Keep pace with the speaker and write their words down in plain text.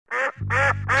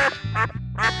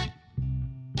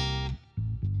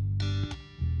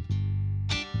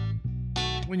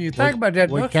When you think about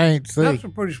that, we can't see. ducks are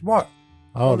pretty smart.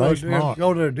 Oh, Go they to a deer- smart.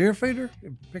 Go to a deer feeder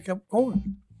and pick up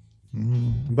corn.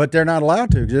 But they're not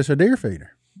allowed to because it's a deer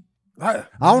feeder. I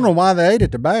don't know why they ate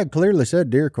it. The bag clearly said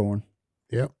deer corn.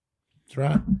 Yep, that's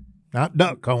right. Not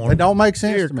duck corn. It don't make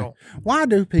sense Deer to me. corn. Why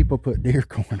do people put deer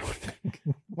corn on it?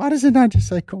 Why does it not just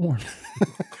say corn?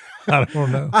 I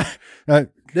don't know.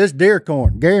 This deer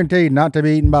corn, guaranteed not to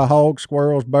be eaten by hogs,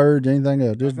 squirrels, birds, anything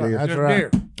else. Just deer. That's Just right.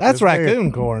 deer. That's It's deer.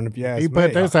 raccoon corn, if you ask You me.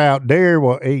 put this out, deer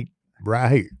will eat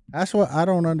right here. That's what I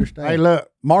don't understand. Hey, look,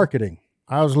 Marketing.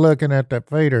 I was looking at that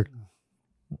feeder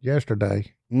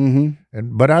yesterday,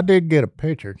 Mm-hmm. but I did get a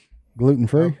picture Gluten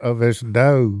free. of this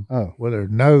doe Oh. with her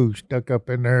nose stuck up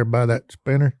in there by that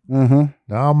spinner. Uh-huh.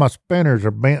 Now all my spinners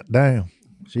are bent down.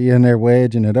 She in there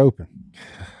wedging it open.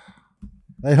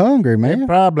 They hungry, They man.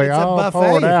 probably It's a all buffet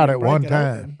poured if out you at break one it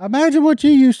time. Imagine what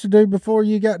you used to do before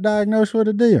you got diagnosed with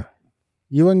a deal.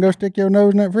 You wouldn't go stick your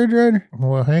nose in that refrigerator?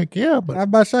 Well, heck yeah, I but was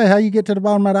about to say, how you get to the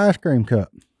bottom of that ice cream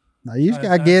cup? Now, you just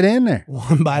got to get in there.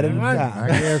 One bite at a Right. I time.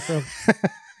 guess so.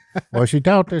 Well, she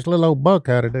taught this little old buck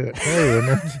how to do it too, and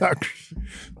them suckers.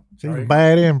 She's a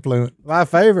bad influence. My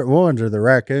favorite ones are the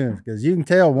raccoons because you can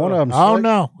tell one of them. Oh,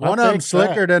 no. I one of them fixed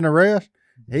slicker than the rest.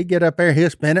 He get up there, he'll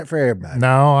spin it for everybody.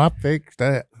 No, I fixed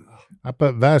that. I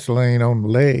put Vaseline on the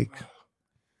legs. Does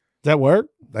that work?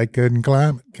 They couldn't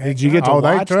climb it. Did you get to Oh,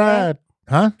 they watch tried.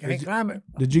 Huh? Can't climb it.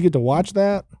 that? Did you get to watch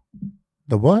that?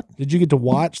 The what? Did you get to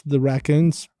watch the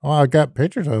raccoons? Oh, I got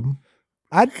pictures of them.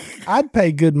 I'd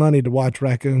pay good money to watch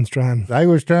raccoons trying They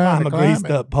was trying climb a to climb greased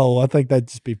it. up pole. I think that'd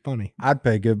just be funny. I'd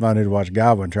pay good money to watch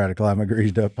Goblin try to climb a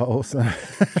greased up pole. So.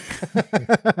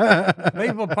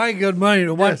 People pay good money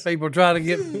to watch people try to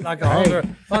get like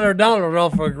 $100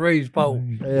 off for a greased pole.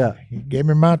 Yeah. You give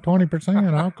me my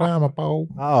 20%, I'll climb a pole.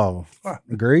 Oh,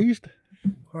 greased?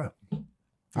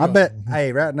 I bet,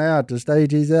 hey, right now at the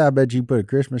stage he's at, I bet you put a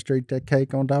Christmas tree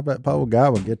cake on top of that pole.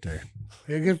 God will get there.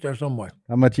 It gets there somewhere.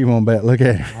 How much you want to bet? Look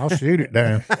at him. I'll shoot it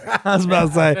down. I was about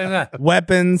to say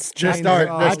weapons. Just chainsaw. start-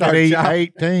 I just could eat chopping.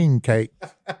 18 cakes.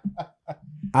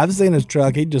 I've seen his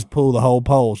truck. He'd just pull the whole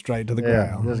pole straight to the Yeah,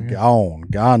 ground. just gone,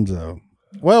 gonzo.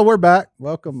 Well, we're back.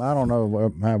 Welcome. I don't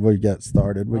know how we got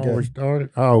started. We We got, started.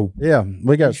 Oh, yeah,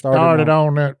 we got started.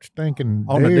 on that stinking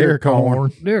on the deer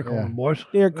corn. Deer corn, boys.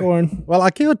 Deer corn. Well,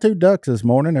 I killed 2 ducks this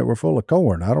morning that were full of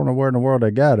corn. I don't know where in the world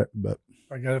they got it, but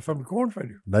I got it from the corn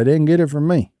feeder. they didn't get it from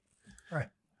me. Right.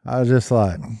 I was just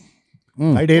like, They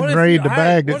What didn't if read you- the hey,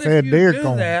 bag that what if said you deer do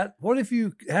corn. that? What if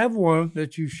you have one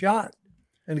that you shot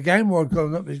and the game warden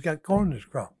comes up and he's got corn in his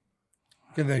crop?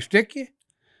 Can they stick you?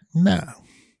 No.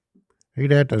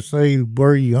 He'd have to see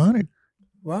where you hunted.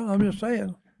 Well, I'm just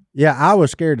saying. yeah, I was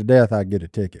scared to death I'd get a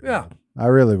ticket. Yeah. I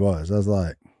really was. I was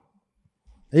like,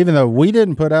 even though we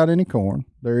didn't put out any corn,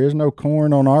 there is no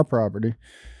corn on our property.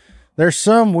 There's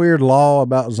some weird law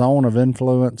about zone of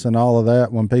influence and all of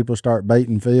that when people start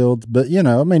baiting fields. But, you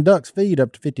know, I mean, ducks feed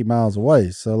up to 50 miles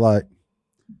away. So, like,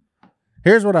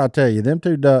 here's what I'll tell you. Them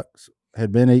 2 ducks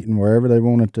had been eating wherever they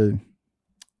wanted to.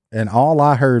 And all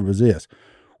I heard was this.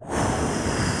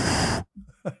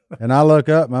 And I look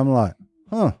up and I'm like,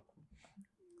 huh.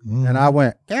 And I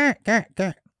went, cat, cat,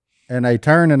 cat. And they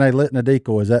turned and they lit in a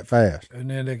decoys that fast. And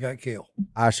then they got killed.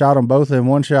 I shot them both in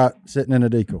one shot sitting in a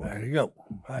decoy. There you go.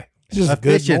 Hey. It's just a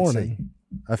good Efficiency. morning.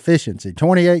 Efficiency.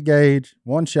 28 gauge,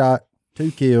 1 shot,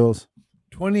 2 kills.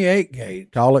 28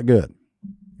 gauge. Call it good.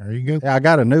 There you go. Yeah, I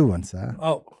got a new one, Si.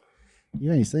 Oh.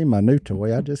 You ain't seen my new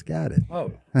toy. I just got it.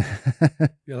 Oh.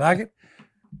 You like it?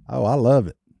 Oh, I love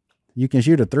it. You can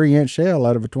shoot a 3-inch shell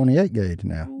out of a 28 gauge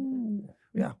now.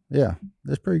 Yeah. Yeah,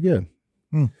 that's pretty good.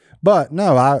 But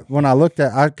no, when I looked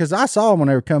at, because I saw them when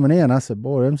they were coming in, I said,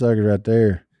 boy, them suckers right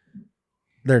there,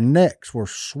 their necks were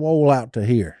swole out to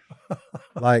here,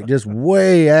 like just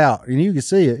way out. And you can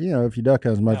see it, you know, if you duck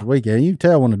hunt as much as we can, you can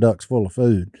tell when the duck's full of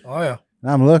food. Oh, yeah.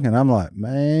 And I'm looking, I'm like,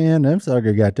 man, them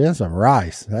suckers got them some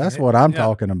rice. That's what I'm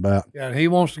talking about. Yeah. He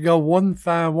wants to go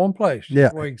find one place.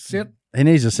 Yeah. Where he can sit. He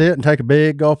needs to sit and take a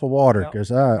big gulp of water because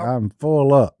I'm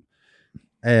full up.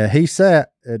 And he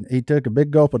sat and he took a big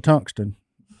gulp of tungsten.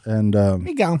 And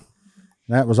He gone.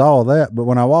 that was all that. But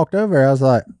when I walked over there, I was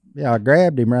like, yeah, I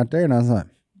grabbed him right there and I was like,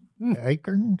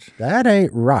 Acorns. that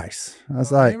ain't rice. I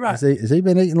was like, ain't rice. has he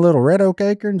been eating little red oak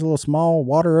acorns, a little small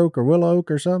water oak or willow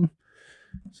oak or something?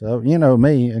 So, you know,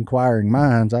 me, inquiring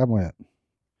minds, I went,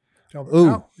 Ooh.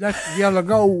 Ooh. That's yellow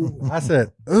gold. I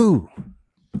said, ooh.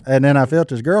 And then I felt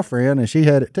his girlfriend and she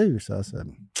had it too. So I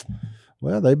said,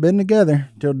 well, they've been together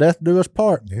till death do us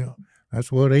part. Yeah.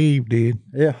 That's what Eve did.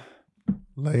 Yeah.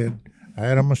 Led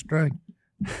Adam astray.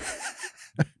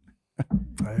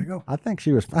 There you go. I think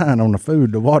she was fine on the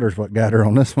food. The water's what got her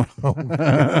on this one.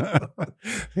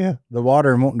 Yeah. The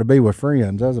water and wanting to be with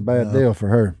friends. That was a bad deal for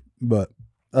her. But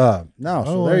no, so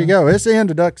Oh, there you well. go. It's the end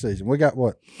of duck season. We got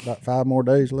what, about 5 more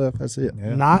days left? That's it.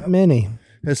 Yeah. Not many.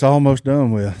 It's almost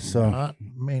done with. So, Not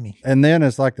many. and then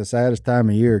it's like the saddest time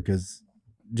of year because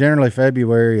generally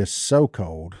February is so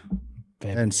cold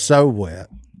and so wet.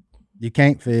 You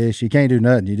can't fish. You can't do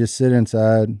nothing. You just sit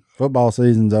inside. Football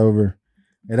season's over.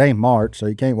 It ain't March, so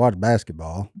you can't watch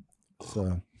basketball.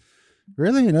 So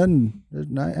really, there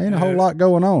ain't a whole lot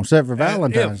going on except for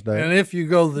Valentine's Day. And if you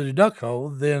go to the duck hole,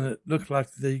 then it looks like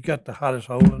you got the hottest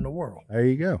hole in the world. There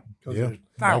you go. 'Cause Yeah. there's They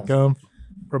thousands. come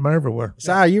from everywhere.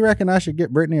 Si, you reckon I should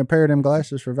get Brittany a pair of them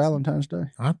glasses for Valentine's Day?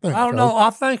 I think I don't know. I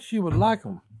think she would like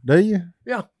them. Do you?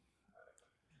 Yeah.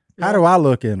 How do I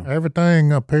look in them?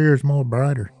 Everything appears more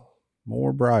brighter.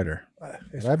 More brighter.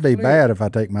 It's That'd be clear. bad if I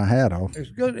take my hat off. It's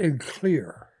good and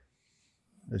clear.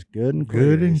 It's good and clear.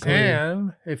 Good and clear.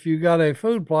 And if you got a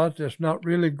food plot that's not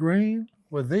really green,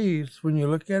 with these, when you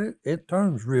look at it, it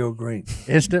turns real green.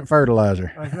 Instant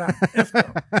fertilizer. Like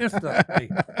that. Instantly.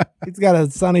 He's got a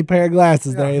sunny pair of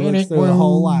glasses there. He Yeah. looks through the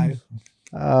whole life.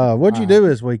 What'd you do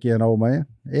this weekend, old man?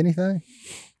 Anything?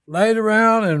 Laid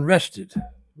around and rested.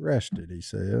 Rested, he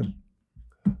said.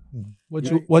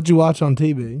 What'd you watch on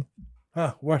TV?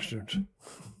 Westerns.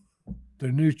 The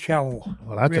new channel.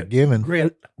 Well, that's a Grit. given.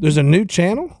 Grit. There's a new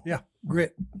channel? Yeah,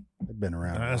 grit. They've been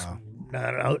around a That's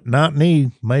while. not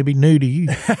new. Maybe new to you.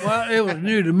 Well, it was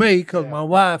new to me because my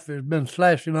wife has been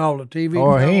slashing all the TV.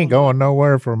 Oh, he ain't channels. going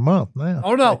nowhere for a month now.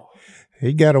 Oh, no.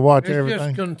 He got to watch It's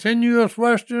everything. just continuous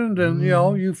westerns, and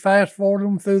you fast forward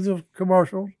them through the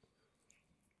commercials.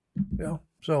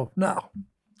 So no,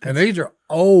 and these are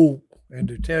old, and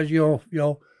it tells you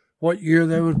what year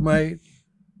they was made.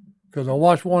 Because I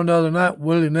watched one the other night,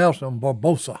 Willie Nelson,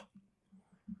 Barbosa.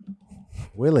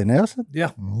 Willie Nelson?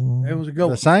 Yeah, Mm. it was a good The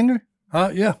one. singer?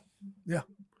 Yeah,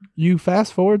 You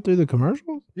fast forward through the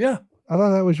commercials? yeah. I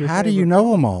thought that was your How do you favorite.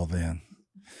 know them all then?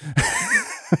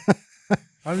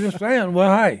 I'm just saying.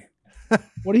 Well, hey,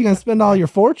 What are you going to spend all your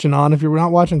fortune on if you're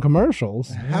not watching commercials?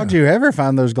 How'd you ever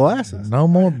find those glasses? No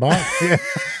more box. Yeah.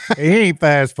 He ain't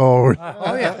fast forward.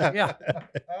 oh yeah.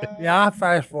 I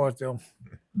fast forward them.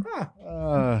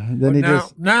 Then he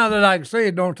just. Now that I can see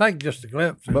it, don't take just a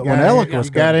glimpse. But when Got- Eloquence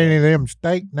got got any of them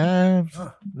steak knives?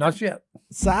 Not yet.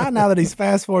 Si, now that he's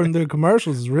fast forwarding through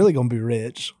commercials, is really going to be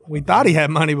rich. We thought he had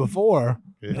money before,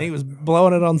 and he was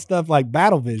blowing it on stuff like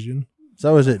Battle Vision.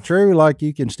 So is it true? Like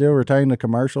you can still retain the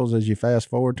commercials as you fast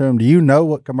forward to them? Do you know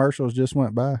what commercials just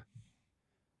went by?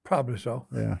 Probably so.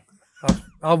 Yeah.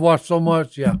 I've watched so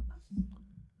much. Yeah.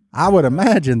 I would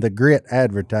imagine the grit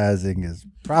advertising is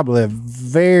probably a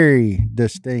very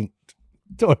distinct.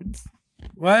 Towards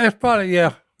Well, it's probably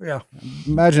yeah.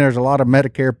 Imagine there's a lot of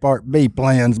Medicare Part B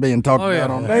plans being talked Oh, yeah. about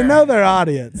on They know their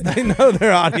audience. They know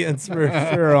their audience for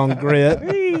sure on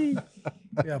Grit.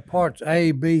 Yeah, parts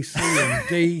A, B, C, and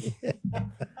D.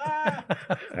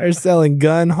 They're selling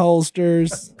gun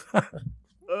holsters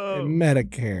and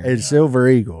Medicare. and Silver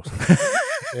Eagles.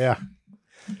 Yeah.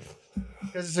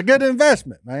 Because it's a good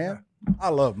investment, man. I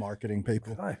love marketing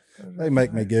people. Hey, They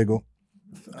make me giggle.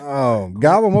 Oh,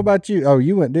 Goblin, what about you? Oh,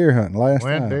 you went deer hunting last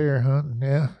Went time. deer hunting.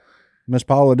 Yeah. Miss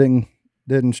Paula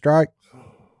didn't strike.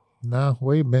 No,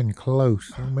 we've been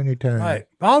close so many times. hey,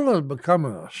 Paula's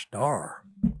becoming a star.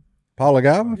 Paula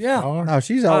Goblin? Yeah. Star. No,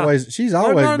 she's always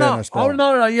Oh, been no. a star. Oh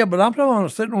no, yeah, but I'm talking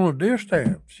about sitting on a deer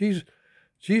stand.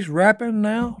 She's rapping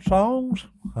now songs.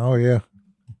 Oh, yeah.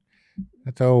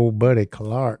 That's old buddy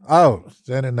Clark Oh,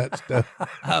 sending that stuff.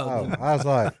 oh, I was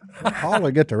like,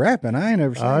 Paula get to rapping. I ain't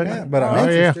ever seen Oh, that, but I'm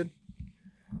oh, yeah. interested.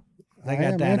 They I got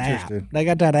am that interested. app. They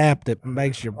got that app that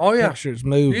makes your Oh, yeah. pictures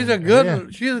move. She's a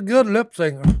good lip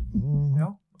singer.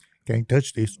 Mhm. Can't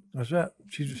touch this. That's it.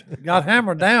 She's got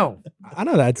hammered down. I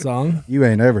know that song. You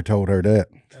ain't ever told her that.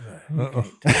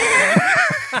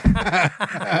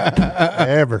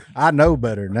 Ever. I know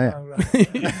better than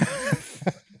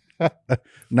that.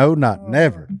 No, not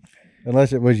never.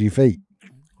 Unless it was your feet.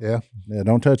 Yeah. Yeah,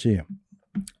 don't touch him.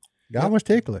 God was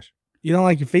ticklish. You don't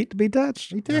like your feet to be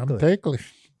touched? He I'm ticklish.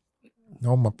 ticklish.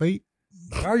 On my feet.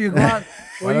 Are you glad?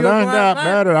 But I done got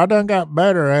better. I done got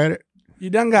better at it. You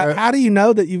done got. How do you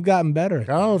know that you've gotten better?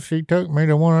 Oh, she took me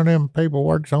to one of them people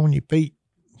works on your feet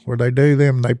where they do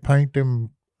them. They paint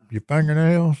them your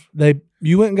fingernails.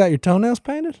 You went and got your toenails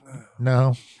painted?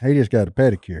 No, He just got a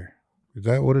pedicure. is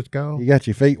that what it's called? You got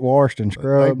your feet washed and They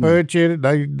scrubbed. put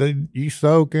you. You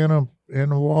soak in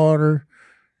the water,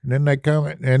 and then they come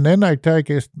and then they take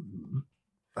this.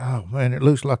 Oh man, it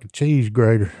looks like a cheese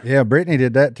grater. Yeah, Brittany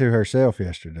did that to herself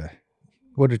yesterday.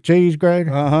 with a cheese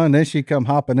grater. And then she come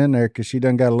hopping in there because she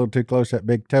done got a little too close to that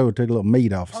big toe, took a little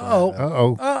meat off. Uh-oh.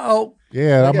 Uh-oh. Uh-oh.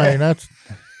 Yeah, I mean, that's...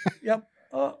 Yep.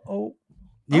 Uh-oh.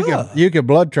 You could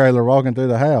blood trailer walking through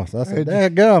the house. I said,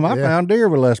 dadgum, I found deer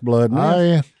with less blood. Oh,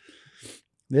 yeah.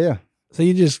 Yeah. So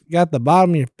you just got the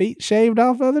bottom of your feet shaved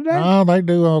off the other day? Oh, they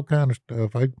do all kind of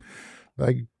stuff.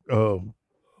 They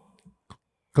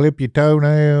clip your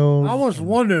toenails. I was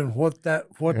wondering what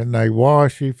and they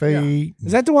wash your feet.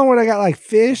 Is that the one where they got like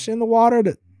fish in the water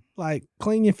to like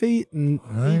clean your feet and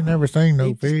I ain't never seen no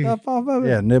eat the fish. stuff off of it?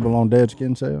 Yeah, nibble on dead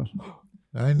skin cells.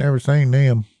 I ain't never seen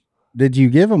them. Did you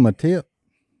give them a tip?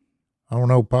 I don't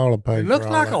know. Paula paid. it looks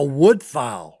for all like that. a wood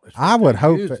file. is what I would they're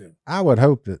hope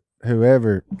using. that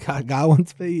whoever Got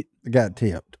Godwin's feet. got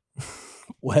tipped.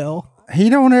 Well, He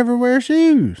don't ever wear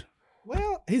shoes.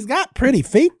 he's got pretty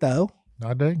feet though.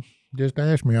 I do. Just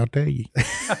ask me. I'll tell you.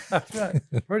 That's right.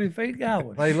 Pretty feet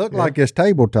going. They look like his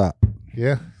tabletop.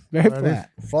 Yeah. Very Well, flat.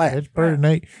 Flat. It's pretty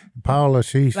neat. Paula,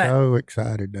 she's Flat. so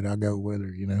excited that I go with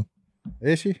her, you know.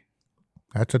 Is she?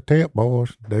 That's a tip,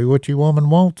 boys. Do what your woman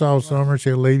wants all summer.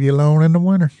 She'll leave you alone in the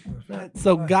winter.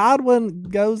 So Godwin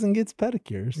goes and gets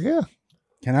pedicures. Yeah.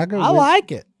 Can I go? I with,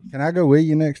 like it. Can I go with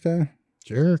you next time?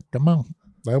 Sure. Come on.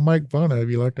 They'll make fun of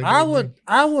you like they I do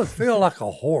me. would feel like a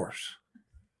horse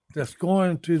that's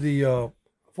going to the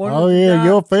what Oh, is the yeah. guy?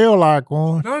 You'll feel like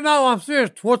one. No, I'm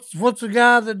serious. What's the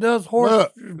guy that does horse?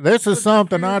 Look, this is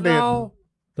something I didn't. No.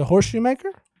 The horseshoe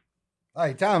maker?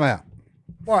 Hey, time out.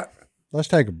 What? Let's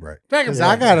take a break. Take a 'Cause break.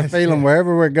 I got a feeling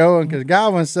wherever we're going, because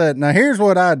Godwin said, now here's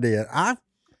what I did.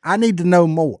 I need to know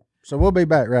more. So we'll be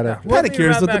back right after. We'll be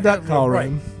Pedicures right with the back duck after call the break.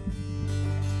 room.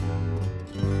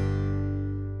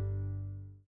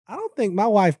 I don't think my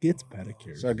wife gets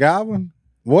pedicures. So Godwin,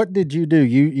 what did you do?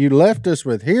 You left us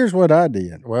with, here's what I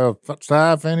did. Well,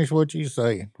 Si, finish what you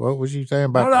saying. What was you saying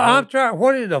about No, I'm trying.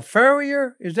 What is a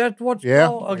farrier? Is that what's Yeah,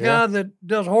 called? A yeah. guy that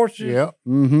does horses, Yeah.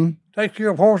 Mm-hmm. takes care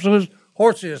of horses'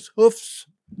 hoofs,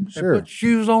 Sure. and puts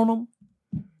shoes on them.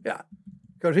 Yeah,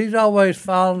 because he's always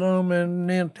following them and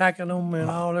then tacking them and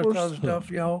all that horse other hoof.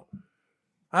 stuff.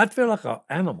 I'd feel like an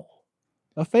animal.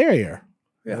 A farrier.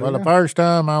 Yeah. Well, the first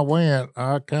time I went,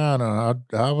 I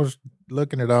was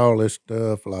looking at all this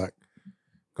stuff, like,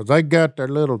 because they got their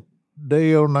little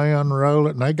deal and they unroll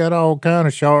it and they got all kind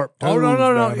of sharp Oh tools.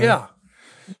 no, down there. yeah,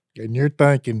 And you're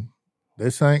thinking,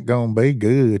 this ain't going to be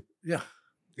good. yeah.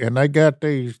 And they got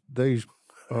these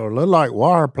look like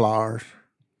wire pliers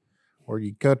where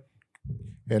you cut,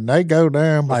 and they go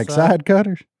down Like beside- side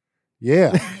cutters?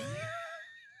 Yeah.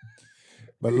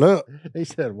 But look, He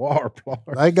said war pliers.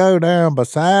 they go down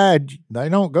beside you. They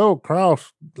don't go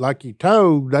across like your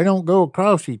toe. They don't go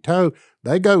across your toe.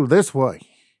 They go this way.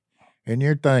 And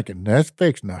you're thinking, that's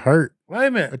fixing to hurt. Wait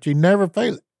a minute. But you never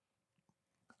feel it.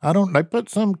 They put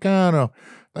some kind of,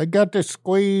 they got this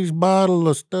squeeze bottle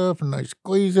of stuff and they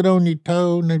squeeze it on your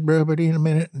toe and they rub it in a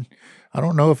minute. And I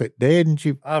don't know if it deadens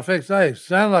you. I fix that.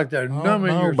 Sound like they're I don't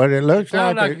numbing know, your. but it looks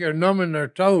sound like like you're numbing your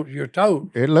toes.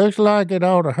 it looks like it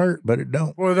ought to hurt, but it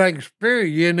don't. Well, they can spear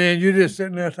you, and then you're just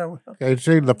sitting there. Saying, Okay,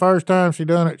 see, the first time she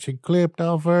done it, she clipped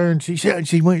off her and she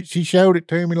showed it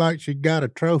to me like she got a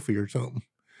trophy or something.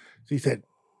 She said,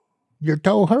 "Your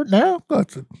toe hurt now?" I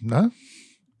said, "No."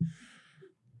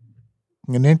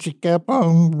 And then she kept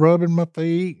on rubbing my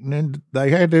feet, and then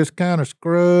they had this kind of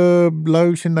scrub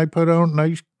lotion they put on, and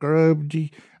they scrubbed your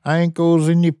ankles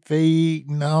and your feet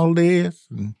and all this.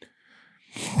 And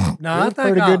no, it I was think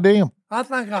pretty good deal. I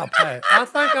think I'll pass. I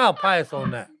think I'll pass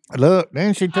on that. Look,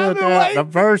 then she took been out the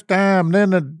waiting. first time.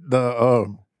 Then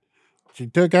she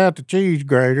took out the cheese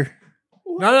grater,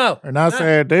 No. and I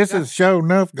said, "This is sure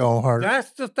enough gonna hurt."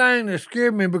 That's the thing that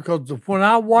scared me because when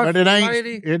I watched But it the ain't.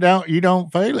 lady, It don't. You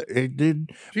don't feel it. It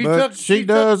did. She But took- she she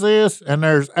does this, and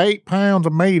there's 8 pounds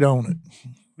of meat on it.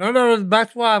 no,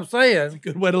 that's why I'm saying.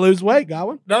 Good way to lose weight,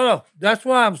 Godwin. No, that's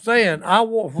why I'm saying.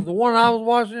 For the one I was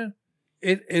watching,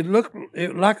 it looked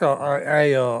like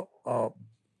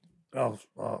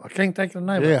I can't think of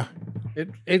the name. Yeah.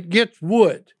 It gets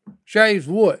wood, shaves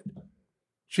wood.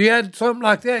 She had something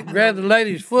like that. Grabbed the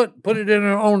lady's foot, put it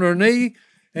on her knee,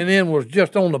 and then was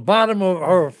just on the bottom of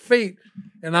her feet.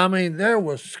 And I mean, there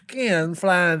was skin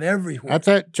flying everywhere. That's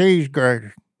that cheese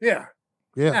grater. Yeah.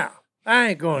 Yeah. Now, I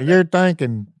ain't going. You're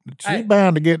thinking she's Hey.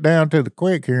 bound to get down to the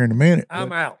quick here in a minute. I'm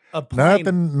but out. A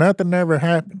plane. Nothing ever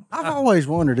happened. I've always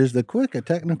wondered, is the quick a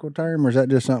technical term or is that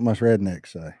just something us rednecks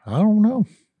say? I don't know.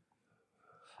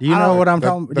 Do you know what I'm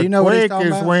talking The about? Do you know what he's quick talking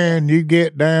is about? when you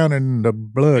get down and the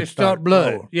blood It start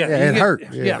blood. Yeah, Yeah, you it hurts.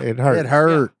 Yeah, Yeah, it hurts. It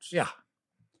hurts. yeah.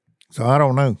 So I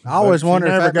don't know. I always But she wonder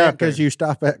if never that got because there. you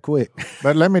stop that quick.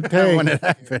 But let me tell when you, it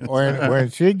happens. when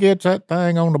she gets that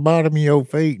thing on the bottom of your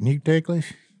feet and you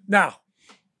ticklish, No.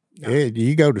 yeah,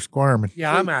 you go to squirming.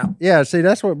 Yeah, I'm out. Yeah, see,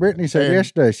 that's what Brittany said And-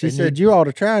 yesterday. She and said, you ought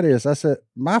to try this. I said,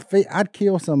 my feet, I'd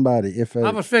kill somebody if I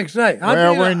was fixing to say. I'd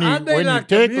Well, be when like, you I'd be when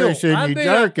like you the ticklish mule. and I'd you be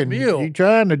like the jerking, mule. you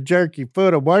trying to jerk your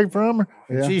foot away from her,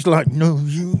 and Yeah. she's like, "No,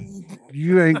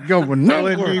 you ain't going pulling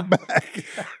nowhere. you back."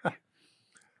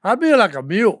 I'd be like a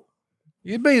mule.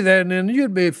 You'd be there and then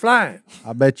you'd be flying.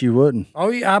 I bet you wouldn't.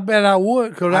 Oh yeah, I bet I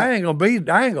would, because I ain't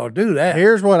gonna do that.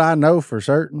 Here's what I know for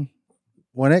certain.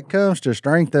 When it comes to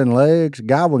strength and legs,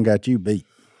 Godwin got you beat.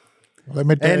 Let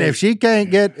me tell And you, if she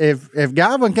can't get, if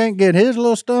Godwin can't get his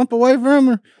little stump away from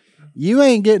her, you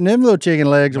ain't getting them little chicken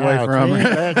legs away No, from she ain't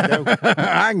her. that joke.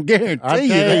 I can guarantee I you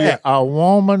tell you, that. a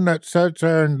woman that sits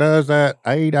there and does that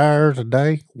 8 hours a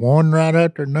day, one right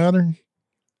after another,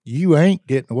 you ain't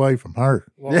getting away from her.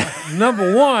 Well,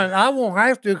 number one, I won't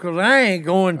have to, because I ain't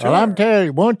going to. Well, I'm her. telling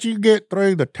you, once you get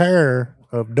through the terror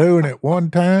of doing it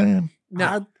one time,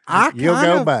 No. you'll kind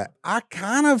go of- back. I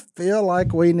kind of feel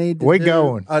like we need to We do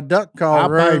going. a duck call I'll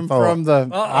pay room for it. from the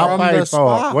I'll from pay the for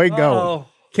spa. it. We go. Uh-oh.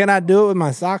 Can I do it with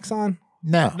my socks on?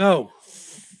 No. No.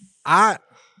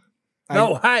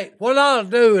 No, hey, what I'll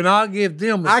do, and I'll give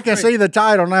them. I can see the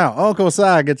title now. Uncle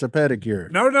Si gets a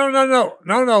pedicure. No.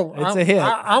 It's a hit.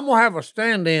 I'm gonna have a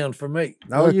stand-in for me.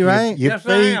 No, Look, you ain't. Your Yes, I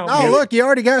feet. am. Oh, look, you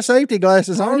already got safety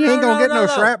glasses on. Oh, You ain't no, gonna no, get no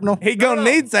no. shrapnel. He gonna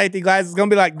need safety glasses. It's gonna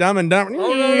be like Dumb and Dumber.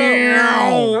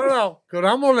 No, because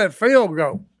I'm gonna let Phil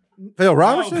go. Phil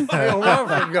Robertson? Phil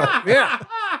Robertson go. Yeah.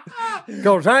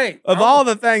 Because hey, Of all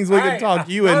the things we Hey, can talk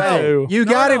you no, into, You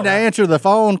got him to answer the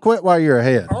phone. Quit while you're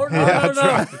ahead. oh, no.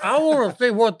 I want to see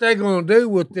what they're gonna do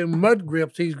with them mud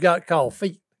grips he's got called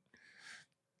feet.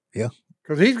 Yeah.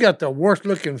 Because he's got the worst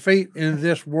looking feet in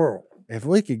this world. If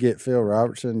we could get Phil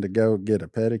Robertson to go get a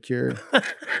pedicure,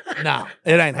 no,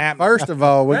 it ain't happening. first of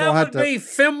all, we're That gonna have would to. be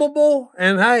filmable,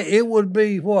 and hey, it would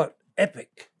be what?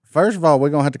 Epic. First of all, we're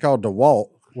gonna have to call DeWalt.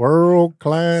 World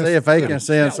class. See if they can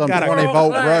send some Gotta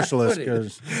 20-volt go. brushless, Footage.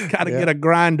 because Got to get a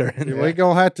grinder. in there. we're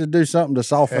gonna have to do something to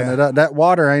soften Yeah. it up. That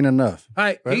water ain't enough.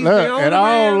 Hey, But he's look, the only it all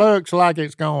man. looks like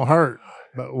it's gonna hurt,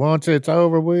 but once it's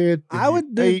over with, I and would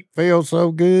your do- feet feel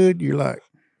so good. You're like,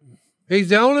 He's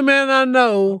the only man I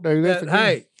know Do this that again.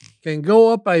 hey can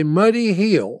go up a muddy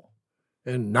hill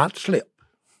and not slip.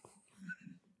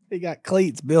 He got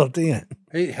cleats built in.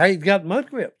 He's got mud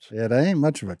grips. Yeah, they ain't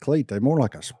much of a cleat. They're more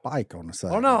like a spike on the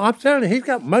side. Oh no, I'm telling you, he's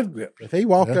got mud grips. If he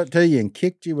walked up to you and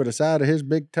kicked you with the side of his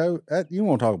big toe, that you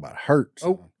want to talk about hurts.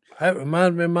 Oh, that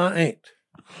reminds me of my aunt.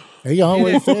 he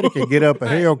always said he could get up a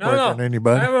hill quicker No, than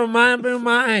anybody. That reminds me of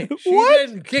my aunt. She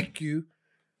didn't kick you,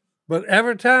 but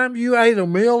every time you ate a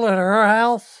meal at her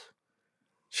house,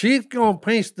 she's gonna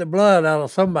pinch the blood out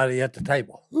of somebody at the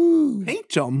table.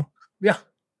 Pinch them Yeah.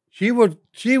 She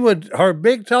would her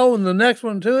big toe and the next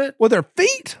one to it with her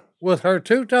feet. with her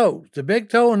two toes, the big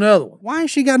toe and the other one. Why ain't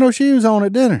she got no shoes on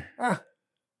at dinner?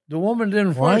 The woman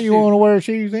didn't Why force you want to wear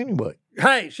shoes anyway?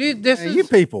 Hey, this Man, is you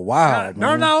people wild.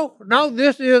 no, man. no.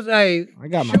 This is a I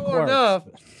got my sure quirks. enough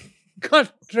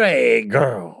country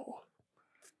girl.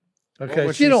 Okay,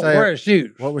 would she she don't say- wear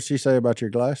shoes. What would she say about your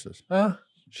glasses? Huh?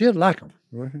 She'd like them.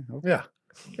 Okay.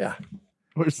 Yeah.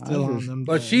 We're still on them.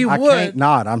 But things. she I would. can't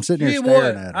not. I'm sitting She here would.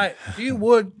 staring at her. Hey, she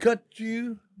would cut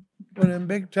you with that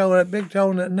big toe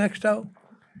and that next toe.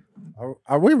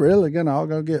 Are we really gonna all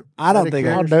go get? I don't think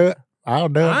I'll pedicures? do it. I'll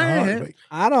do it. in a I ain't. heartbeat.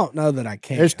 I don't know that I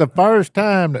can. It's the first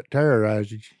time that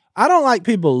terrorizes you. I don't like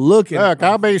people looking. Look,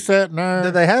 I'll be sitting Do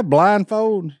there. they have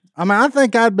blindfold? I mean, I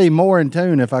think I'd be more in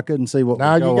tune if I couldn't see what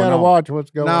Now was you going got to on. watch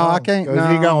what's going No, on. I can't, Because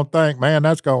you're no. going to think, man,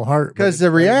 that's going to hurt. Because but the it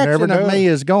never reaction of does. me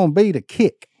is going to be to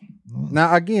kick.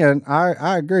 Now, again,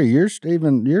 I agree. Your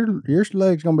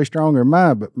leg's going to be stronger than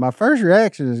mine, but my first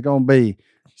reaction is going to be,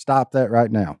 stop that right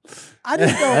now. I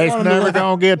just don't It's want to never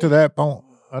going to get to that point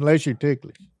unless you're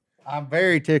ticklish. I'm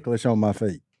very ticklish on my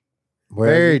feet. Well,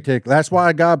 Very ticklish. That's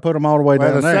why God put them all the way well,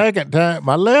 down the there. second time,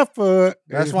 my left foot.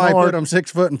 That's is why he more, put them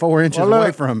 6 foot and 4 inches Well, away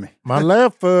look. from me. My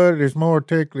left foot is more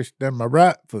ticklish than my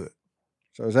right foot.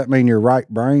 So does that mean you're right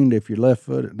brained if you're left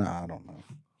footed? No, I don't know.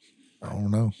 I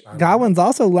don't know. Godwin's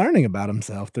also learning about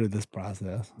himself through this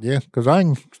process. Yeah, because I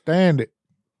can stand it.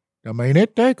 I mean,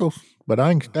 it tickles, but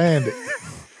I can stand it.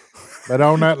 But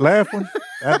on that left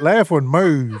one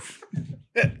moves.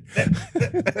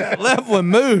 Left one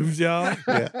moves, y'all.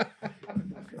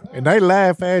 And they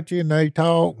laugh at you and they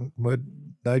talk, but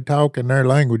they talk in their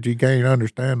language. You can't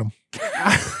understand them.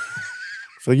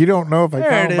 So you don't know if they There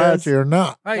talk it about is. you or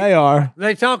not. Hey, They are.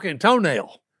 they talking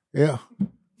toenail. Yeah.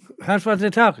 That's what they're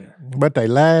talking. But they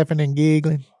laughing and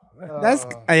giggling. That's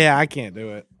yeah, I can't do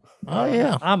it. Oh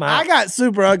yeah. I'm I out. got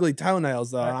super ugly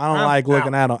toenails though. I don't I'm like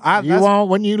looking at them. You won't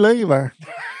when you leave her.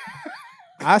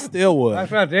 I still would.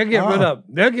 That's right. They'll get rid of.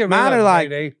 They'll get rid Mine of. are like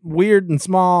Day. weird and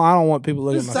small. I don't want people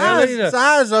looking at my face.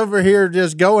 Size over here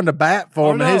just going to bat for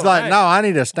Oh, him. no, and he's like, hey. no, I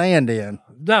need a stand in.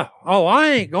 No. Oh, I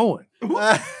ain't going.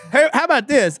 Hey, how about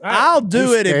this? I'll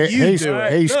do it if you he's, do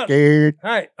it. He's Look. scared.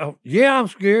 Hey. Oh, yeah, I'm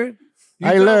scared.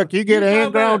 Hey, look, you get an talking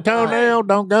ingrown about- toenail,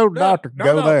 don't go to the doctor. No,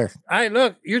 Go no. there. Hey,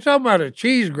 look, you're talking about a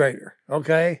cheese grater,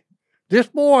 okay? This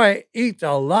boy eats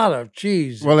a lot of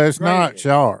cheese. Well, it's not grated.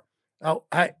 sharp. Oh,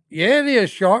 hey, yeah, it is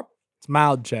sharp. It's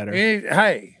mild cheddar.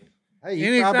 Hey, Hey, you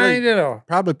anything probably, that'll.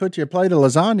 probably put you a plate of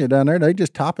lasagna down there. They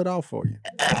just top it off for you.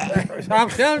 I'm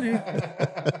telling you.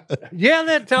 Yeah,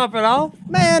 that top it off.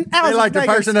 Man, I They was like the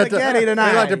making person at the spaghetti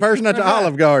tonight. they like the person at the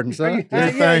Olive Garden, son.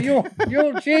 Yeah,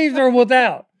 you'll cheese or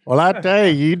without. Well, I tell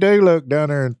you, you do look down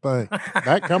there and think,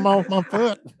 that come off my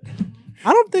foot.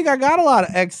 I don't think I got a lot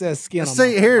of excess skin. On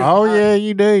See my here, Oh, yeah,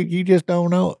 you do. You just don't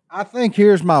know it. I think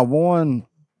here's my one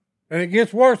And it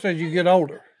gets worse as you get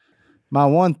older.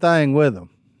 thing with them.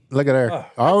 Look at there.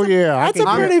 Oh, yeah. That's a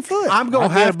I can pretty foot. I'm I gonna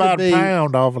get have to about be. a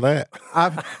pound off of that.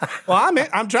 Well,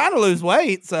 I'm trying to lose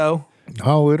weight, so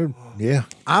Oh, yeah.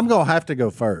 I'm gonna have to go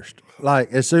first.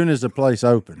 Like as soon as the place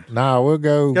opens. No, we'll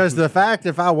go. Because the fact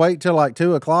if I wait till like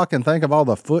 2:00 and think of all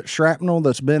the foot shrapnel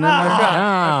that's been in there,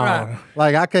 That's right.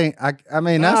 like I can't. I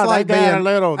mean that's No, they like got a being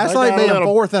little- that's they like got a being little-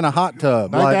 fourth in a hot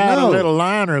tub. They Like got no, a little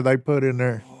liner they put in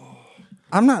there.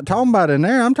 I'm not talking about in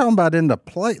there. I'm talking about in the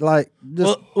plate. Like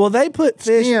just well, they put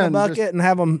fish in a Skin, bucket just- and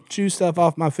have them chew stuff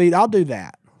off my feet. I'll do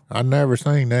that. I never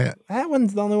seen that. That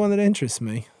one's the only one that interests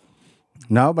me.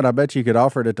 no, but I bet you could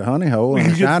offer it at the Honey Hole in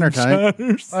the shiner tank.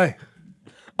 Hey,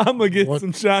 I'm gonna get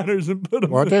some shiners and put them.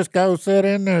 Well, just go sit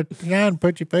in there and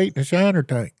put your feet in the shiner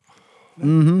tank.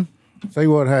 Mm-hmm. See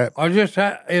what happens. or just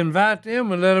invite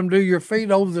them and let them do your feet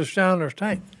over the shiner's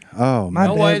tank. Oh My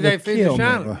man. No way dad they would feed the kill me.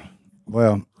 shiner.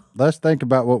 Well, let's think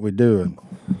about what we're doing,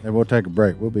 and we'll take a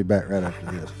break. We'll be back right after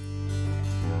this.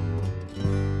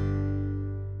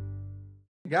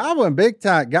 Godwin, big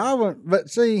time. Godwin, but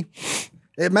see,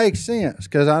 it makes sense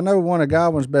because I know one of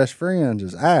Godwin's best friends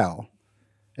is Al,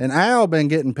 and Al been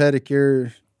getting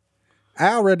pedicures.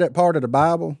 Al read that part of the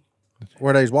Bible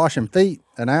where they's washing feet,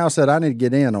 and Al said, "I need to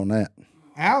get in on that."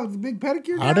 Al's a big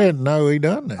pedicure guy. I didn't know he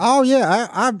done that. Oh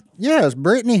yeah, yes.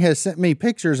 Brittany has sent me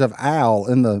pictures of Al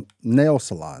in the nail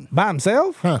salon. By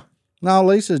himself? No,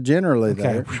 Lisa's generally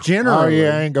there. Generally, Oh,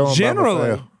 yeah, I ain't going Generally. by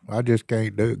myself. I just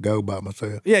can't go by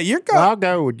myself. Yeah, you're going. I'll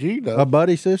go with you, though. a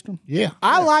buddy system. Yeah.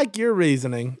 I like your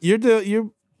reasoning.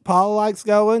 You Paula likes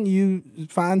going. You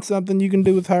find something you can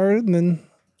do with her, and then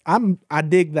I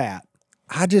dig that.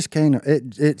 I just can't.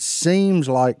 It seems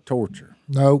like torture.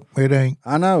 No, it ain't.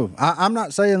 I know. I'm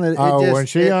not saying that. Oh, it just, when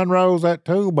she unrolls that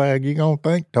tool bag, you going to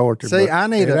think torture. see, but I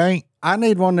need it ain't. I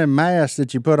need one of them masks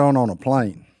that you put on a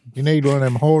plane, You need one of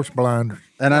them horse blinders.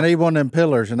 and I need one of them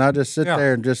pillars, and I just sit Yeah.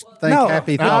 there and just think No.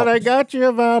 happy Oh, thoughts. they got you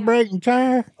a vibrating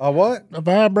chair. A what? A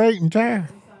vibrating chair.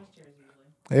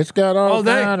 It's got all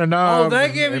kind of knobs. they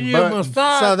and- giving and you a buttons.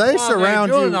 massage. So they while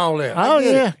surround doing you- all that. Oh, get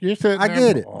it. yeah. You're sitting I there.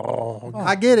 get it. Oh,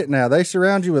 I get it now. They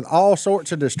surround you with all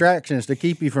sorts of distractions to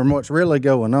keep you from what's really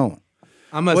going on,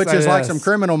 I must which say is like this. some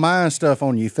criminal mind stuff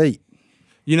on your feet.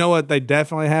 You know what they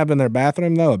definitely have in their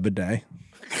bathroom though? A bidet.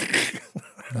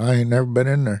 I ain't never been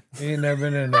in there. He ain't never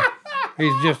been in there.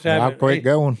 He's just having. I'll quit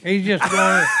going. He's just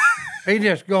going. He's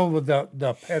just going with the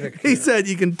pedicure. He said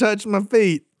you can touch my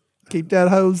feet. Keep that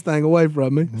hose thing away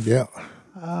from me. Yeah.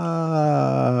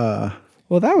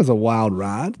 Well, that was a wild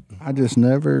ride. I just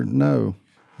never know.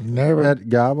 Never. That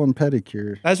goblin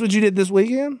pedicure. That's what you did this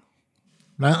weekend?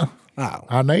 No. Oh.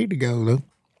 I need to go, though.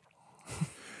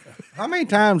 How many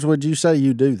times would you say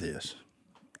you do this?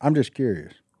 I'm just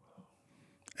curious.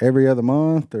 Every other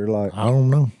month, or like, I don't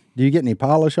know. do you get any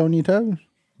polish on your toes?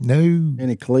 No.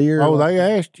 Any clear? Oh, they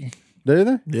asked you. do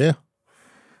they? Yeah.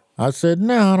 I said,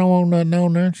 no, I don't want nothing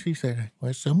on there. And she said,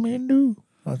 well, some men do.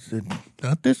 I said,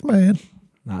 not this man.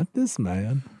 Not this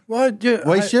man. What?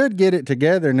 We should get it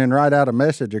together and then write out a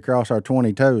message across our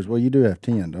 20 toes. Well, you do have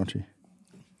 10, don't you?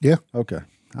 Yeah. Okay.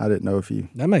 I didn't know if you.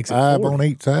 That makes it 5 40. on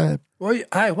each side. Well,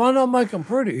 hey, why not make them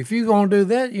pretty? If you're gonna do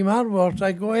that, you might as well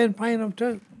say go ahead and paint them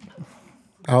too.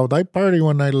 Oh, they party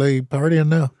when they leave. Party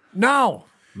enough. No,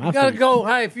 you gotta go.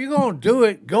 Hey, if you're gonna do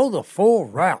it, go the full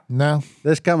route. No.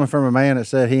 This coming from a man that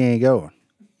said he ain't going.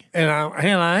 And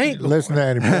I ain't. Listen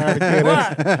at him. Try to get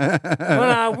it. But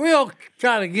I will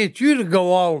try to get you to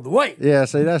go all the way. Yeah,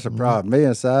 see, that's a problem. Me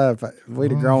and Si, if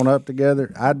we'd have grown up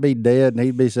together, I'd be dead and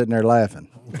he'd be sitting there laughing.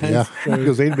 Yeah,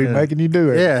 because he'd be making you do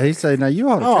it. Yeah, he said, now you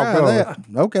ought to Oh, try bro. that.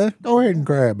 Okay. Go ahead and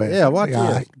grab it. Yeah, watch All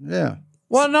this. right. Yeah.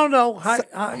 Well, no.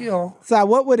 You know, So,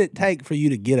 what would it take for you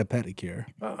to get a pedicure?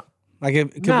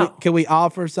 Like, could we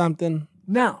offer something?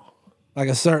 no. Like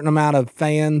a certain amount of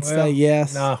fans say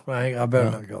yes? No, I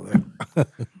better not go there.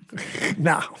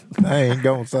 No. I ain't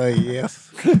gonna say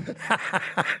yes.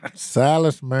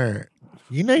 Silas Merritt.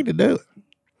 You need to do it.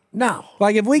 No.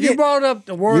 Like if we You get brought up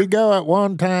the word. You go at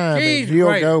one time She's and you'll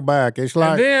great. go back. It's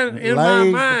like and then in my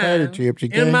Lay's mind, potato chips. You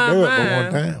in can't my do it mind,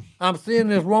 but one time. I'm seeing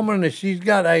this woman that she's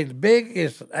got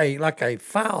like a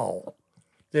fowl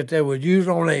that they would use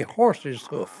on a horse's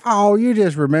hoof. Oh, you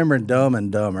just remembering Dumb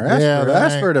and Dumber. That's, Yeah, for, that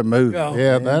that's ain't- for the movie. Yeah.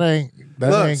 Yeah, that ain't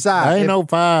Look, Si, there ain't if- no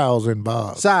files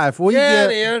involved. Si, if we Yeah,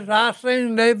 get it is. I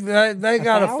seen they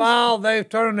got a fowl. They've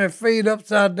turned their feet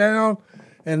upside down,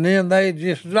 and then they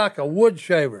just like a wood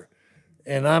shaver.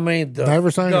 And I mean,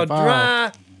 Never seen the a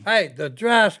fowl. the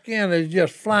dry skin is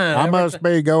just flying. I must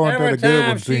be going to every the good time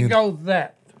ones she then. goes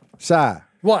that. Si,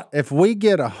 What? if we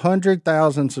get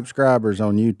 100,000 subscribers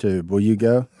on YouTube, will you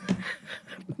go?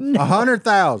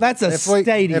 100,000. That's a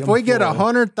stadium If we get full.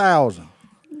 100,000,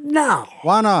 No,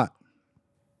 why not?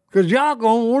 because y'all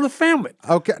gonna want to film it.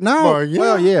 Okay, no. Well, yeah.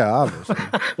 Well, yeah, obviously.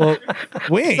 well,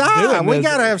 we ain't Si, doing we this.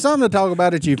 got to have something to talk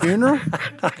about at your funeral.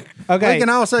 Okay. We can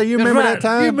all say, you That's remember right.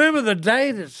 that You time? remember the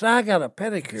day that Si got a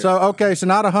pedicure? So, okay, so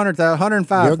not 100,000, You'll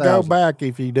 105,000. go back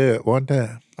if you do it one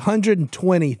time.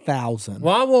 120,000.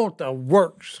 well, I want the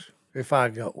works if I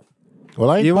go.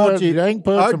 Well, ain't You put, want you- you ain't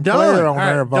put Oh, some done. clear on All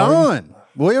right, there, buddy. Done.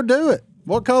 We'll do it.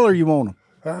 What color you want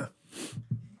them?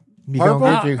 You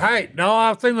gonna get you? Hey, no,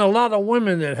 I've seen a lot of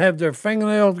women that have their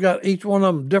fingernails got each one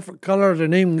of them different colors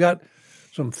and even got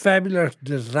some fabulous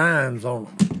designs on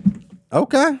them.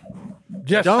 Okay.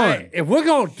 Just Done. saying, if we're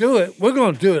gonna do it, we're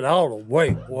gonna do it all the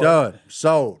way. Boy. Done.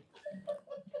 Sold.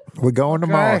 We're going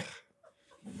tomorrow. Okay.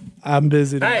 I'm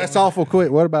busy. today. Hey, That's awful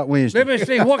quick. What about Wednesday? let me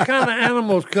see what kind of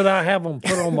animals could I have them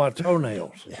put on my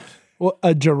toenails. Well,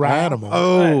 a giraffe. Animal.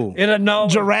 Oh. No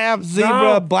Giraffe, zebra,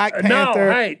 no, Black No,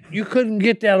 Panther. hey, you couldn't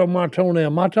get that on my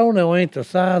toenail. My toenail ain't the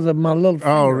size of my little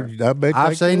Oh, finger. I bet I've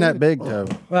they seen could. that big toe.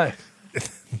 Right.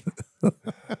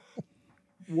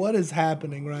 What is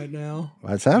happening right now?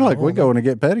 It sounds like we're going to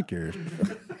get pedicures.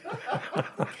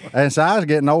 And Si's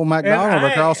getting old McDonald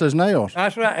hey, across his nails.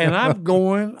 That's right. And I'm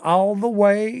going all the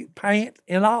way, paint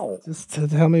and all. Just to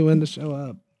tell me when to show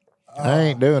up. I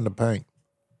ain't doing the paint.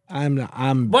 I'm not.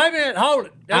 I'm. Wait a minute, hold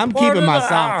it. That's I'm part keeping of my the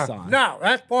socks hour. on. No,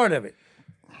 that's part of it.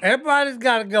 Everybody's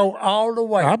got to go all the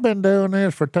way. I've been doing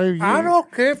this for 2 years. I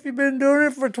don't care if you've been doing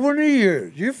it for 20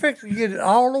 years. You fix to get it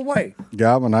all the way.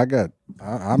 Godwin,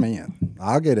 I'm in.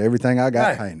 I'll get everything I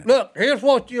got Hey, painted. look, here's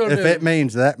what you'll If do. it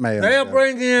means that man. They'll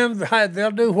bring in,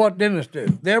 they'll do what dentists do.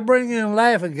 They'll bring in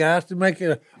laughing guys to make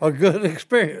it a good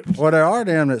experience. Well, there are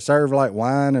them that serve like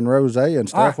wine and rosé and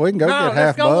stuff. We can go No, get half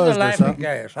let's go with buzzed the or laughing something.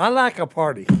 gas. I like a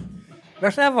party.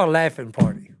 Let's have a laughing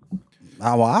party.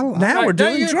 Oh, well, Now we're They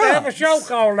doing used to have a drugs. show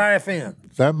called Laugh In.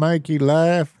 Does that make you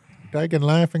laugh? Taking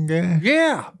laughing gas?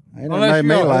 Yeah. Ain't it made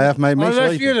me laugh, made me Unless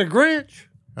sleepy. you're the Grinch.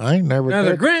 I ain't never. Now the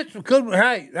Said, Grinch could,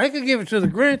 hey, they could give it to the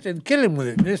Grinch and kill him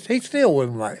with it. He still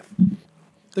wouldn't laugh.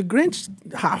 The Grinch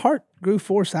heart grew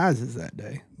 4 sizes that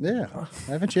day. Yeah.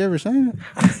 Haven't you ever seen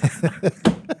it?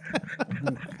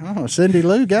 Oh, Cindy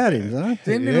Lou got him, huh?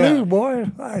 Didn't he lose, boy?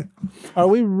 Hey. Are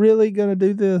we really gonna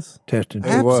do this? Testing.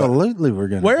 what? Absolutely, we're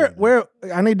gonna. Where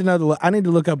I need to know I need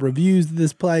to look up reviews of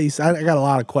this place. I got a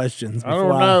lot of questions. I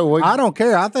don't know. We, I don't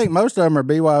care. I think most of them are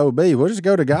BYOB. We'll just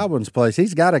go to Godwin's place.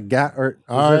 He's got a guy, or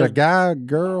is it a guy,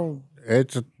 girl?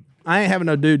 it's. I ain't having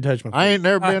no dude touch my. I ain't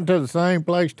never been to the same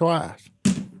place twice.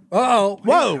 Uh-oh.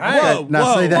 Whoa, Hey, whoa.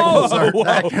 Now, see, that, whoa.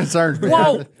 that concerns me.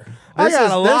 Whoa. I This got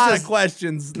is- a this lot is- of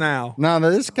questions now. No,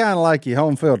 this is kind of like your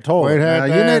home field toilet. We'd have Now,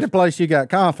 to you need ask- a place you got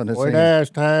confidence We'd in.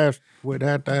 have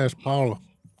to ask Paula.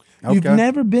 You've Okay.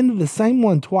 never been to the same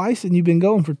one twice, and you've been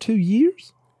going for 2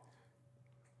 years.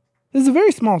 This is a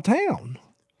very small town.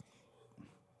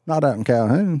 Not out in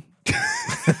Calhoun.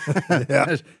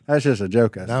 That's just a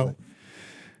joke. I No. said.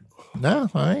 No,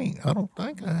 I ain't. I don't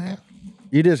think I have.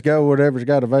 You just go whatever's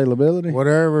got availability.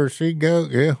 Whatever she goes,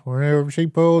 yeah, wherever she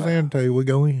pulls into, we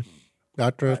go in. I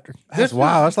trust her. That's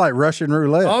wow. That's like Russian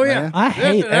roulette. Oh, yeah. man. I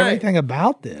hate Listen, hey. everything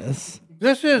about this.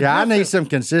 This is. Yeah, I this need is- some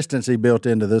consistency built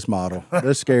into this model.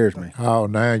 This scares me. Oh,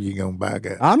 now you gonna back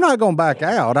up. I'm not going to back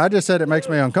out. I just said it makes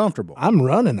me uncomfortable. I'm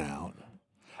running out.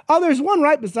 Oh, there's one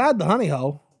right beside the honey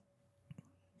hole.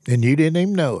 And you didn't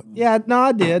even know it. Yeah, no,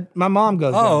 I did. My mom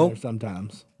goes Uh-oh. down there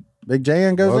sometimes. Big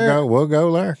Jan goes there. We'll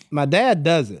go there. My dad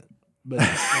does it, but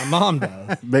my mom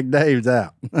does. Big Dave's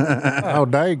out. Oh,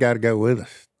 Dave got to go with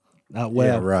us. Well,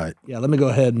 Yeah, right. Yeah, let me go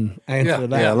ahead and answer Yeah,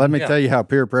 that. Yeah, let me tell you how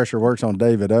peer pressure works on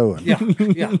David Owen. Yeah,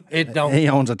 yeah. It don't. He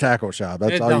owns a tackle shop.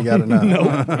 That's It all you don't. got to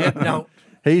know. No, it don't.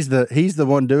 He's the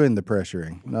one doing the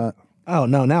pressuring. Not, Oh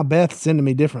no, now Beth's sending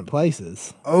me different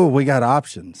places. oh, we got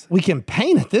options. We can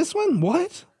paint at this one?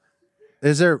 What?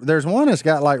 Is there's one that's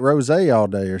got like rosé all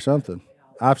day or something.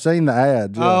 I've seen the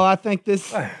ads. Yeah. Oh, I think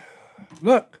this.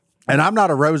 Look, And I'm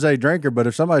not a rosé drinker, but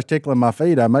if somebody's tickling my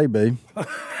feet, I may be.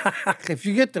 if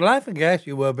you get the laughing gas,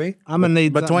 you will be. I'm gonna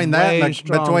need Between something that, way and between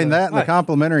stronger. that and the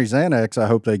complimentary Xanax, I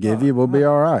hope they give you, we'll be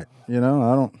all right. You know,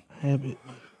 I don't. Have it.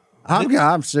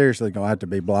 I'm seriously gonna have to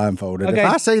be blindfolded. Okay. If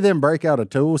I see them break out a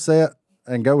tool set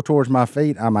and go towards my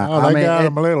feet, I'm out. Oh, I they mean, got it-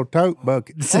 him a little tote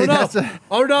bucket. see, Oh, no. that's a,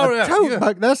 Oh, no, a yeah, tote yeah.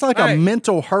 bucket. That's like Hey. a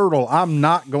mental hurdle. I'm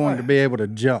not going to be able to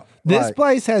jump. This Like,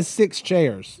 place has 6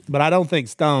 chairs, but I don't think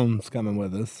Stone's coming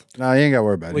with us. no, you ain't got to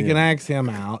worry about We it. can ask him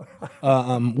out.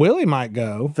 Willie might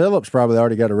go. Phillips probably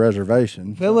already got a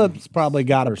reservation. Philip's probably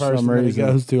got a For some person that he reason.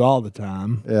 goes to all the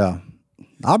time. Yeah,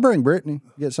 I'll bring Brittany.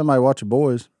 Get somebody to watch the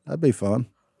boys. That'd be fun.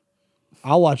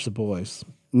 I'll watch the boys.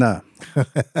 No,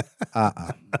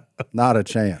 not a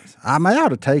chance. I may ought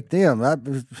to take them.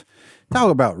 Talk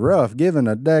about rough. Giving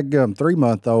a daggum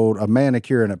 3-month-old a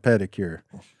manicure and a pedicure.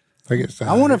 Look at Si.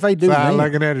 I wonder if they do Si men.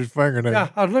 looking at his fingernail. Yeah,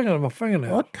 I was looking at my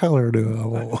fingernail. What color do I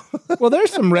want? Well,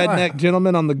 there's some redneck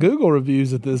gentlemen on the Google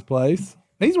reviews at this place.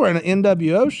 He's wearing an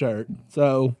NWO shirt.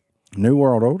 So, New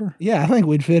World Order. yeah, I think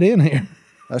we'd fit in here.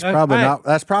 That's probably hey. not.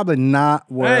 That's probably not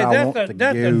where Hey, I want that's to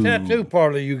that's go. the tattoo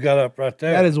parlor you got up right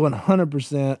there. That is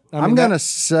 100%. I'm gonna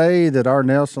say that our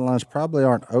nail salons probably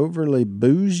aren't overly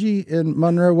bougie in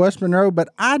Monroe, West Monroe, but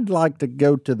I'd like to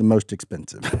go to the most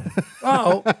expensive.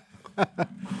 Oh,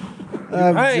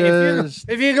 I'm hey, just-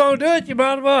 if you're gonna do it, you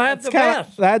might as well have the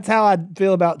best. That's how I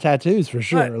feel about tattoos for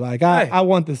sure. Hey, like, hey. I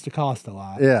want this to cost a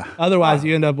lot. Yeah. Otherwise,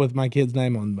 you end up with my kid's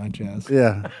name on my chest.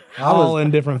 yeah, All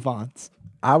in different fonts.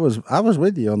 I was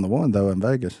with you on the one though in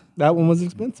Vegas. That one was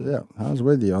expensive. Yeah, I was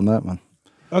with you on that one.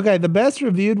 Okay, the best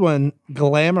reviewed one,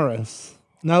 Glamorous.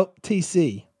 Nope,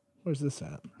 TC. Where's this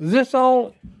at? Is this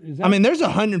all? Is that, I mean, there's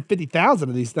 150,000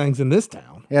 of these things in this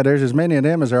town. Yeah, there's as many of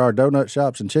them as there are donut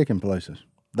shops and chicken places.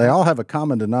 They all have a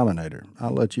common denominator.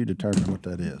 I'll let you determine what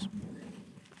that is.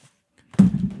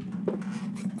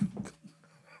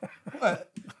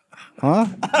 Huh?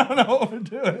 I don't know what we're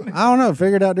doing. I don't know.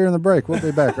 Figure it out during the break. We'll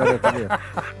be back right after here.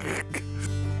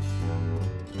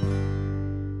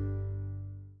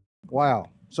 Wow.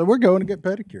 So we're going to get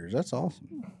pedicures. That's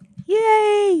awesome.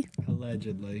 Yay!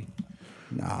 Allegedly.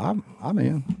 No, I'm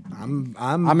in. I'm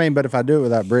I mean, but if I do it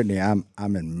without Brittany, I'm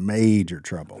in major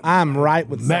trouble. I'm right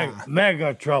with mega, Cy.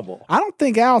 mega trouble. I don't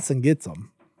think Allison gets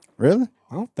them. Really?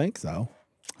 I don't think so.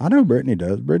 I know Brittany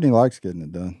does. Brittany likes getting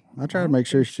it done. I try to make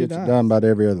sure she gets it done about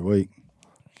every other week.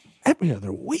 Every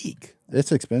other week.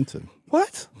 It's expensive.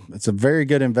 What? It's a very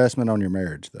good investment on your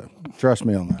marriage, though. Trust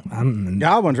me on that.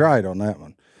 Godwin's right on that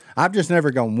one. I've just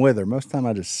never gone with her. Most of the time,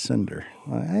 I just send her.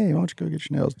 Like, hey, why don't you go get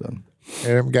your nails done?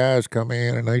 And them guys come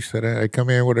in and they come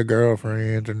in with their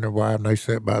girlfriends and their wife and they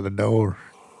sit by the door.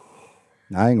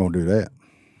 I ain't gonna do that.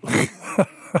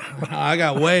 I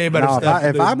got way better No, stuff.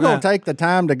 if I'm gonna take the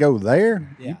time to go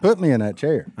there, you put me in that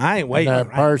chair. I ain't And waiting. that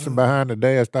right person behind the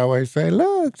desk always say,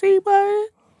 "Look, see what?"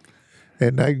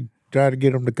 And they try to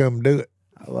get them to come do it.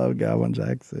 I love Godwin's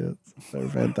accents. They're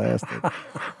fantastic.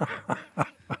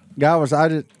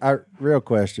 Godwin's, real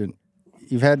question.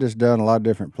 You've had this done a lot of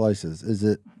different places. Is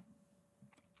it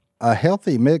a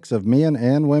healthy mix of men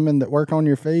and women that work on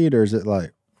your feet, or is it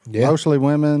like mostly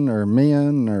women or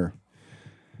men or?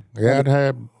 Yeah,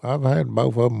 I've had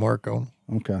both of them work on.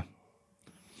 Okay.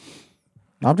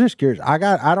 I'm just curious. I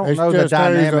don't It's know the just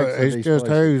dynamics of it's these just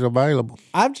places. who's available.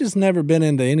 I've just never been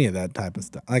into any of that type of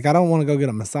stuff. Like, I don't want to go get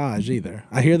a massage either.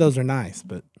 I hear those are nice,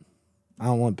 but I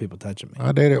don't want people touching me.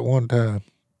 I did it one time.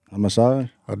 A massage,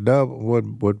 A double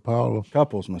with Paula.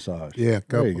 couples massage. Yeah,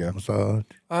 There you couple go. massage.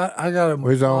 I got a We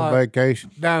was on massage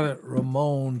vacation. down at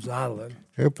Ramon's Island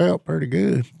It felt pretty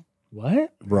good.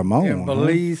 What? Ramon. in huh?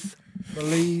 Belize.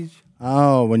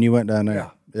 Oh, when you went down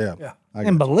there. Yeah. Yeah. I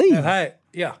And got Belize. And hey,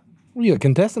 yeah, Were you a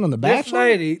contestant on The this Bachelor?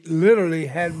 lady literally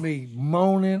had me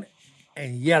moaning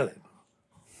and yelling.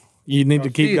 You need to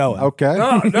keep she- going. you. Okay.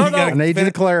 No, no, no. I need you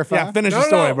to clarify. Yeah, finish the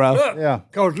story, bro. Look, Yeah.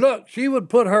 Because look, she would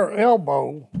put her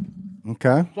elbow,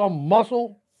 Okay. some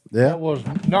muscle Yeah. that was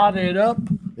knotted up,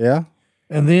 Yeah.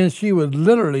 and then she would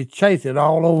literally chase it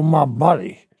all over my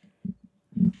body.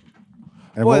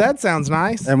 And Boy, what, that sounds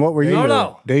nice. and what were you No, doing?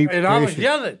 no. Deep and I was fishing.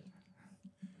 yelling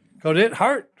because it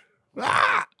hurt. But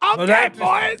Okay, after-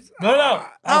 boys. No, no.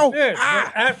 I'm serious.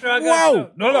 But after I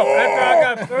got through, after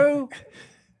I got through,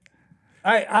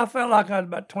 I felt like I was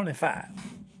about 25.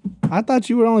 I thought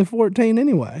you were only 14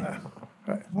 anyway.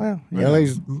 Well, Well,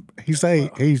 he's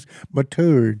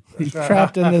matured. He's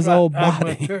trapped in his old I've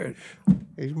body. matured.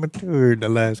 He's matured the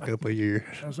last couple of years.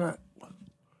 That's right.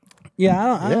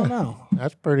 Yeah, I don't know.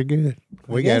 That's pretty good.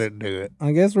 We got to do it.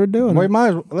 I guess we're doing we it.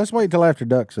 might. Let's wait till after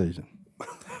duck season.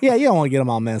 Yeah, you don't want to get them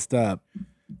all messed up.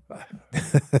 I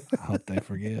hope they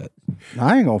forget.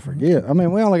 I ain't gonna forget. I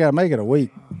mean, we only got to make it a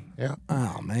week. Yeah.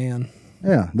 Oh, man.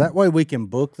 Yeah, that way we can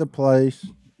book the place,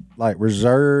 like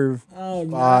reserve. Oh,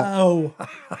 no. no.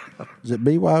 Is it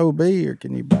BYOB or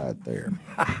can you buy it there?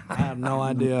 I have no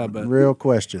idea, but Real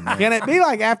question. there. can it be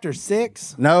like after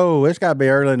 6? No, it's got to be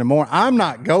early in the morning. I'm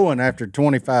not going after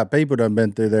 25 people done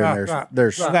been through there. And Right,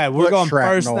 there's Okay, we're foot going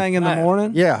shrapnel. first thing in the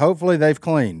morning. Yeah, hopefully they've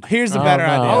cleaned. Here's a Oh, better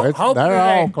no, idea. it's- Hopefully they're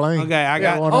all they- clean. Okay, I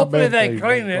got. one I've Hopefully been they to,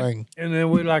 clean they're it, clean. and then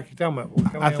we like you talking about. we'll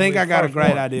come I in think with I got a first great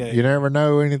one. idea. You never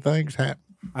know anything's happening.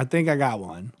 I think I got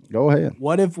one. Go ahead.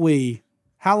 What if we?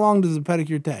 How long does a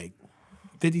pedicure take?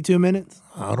 52 minutes.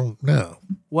 I don't know.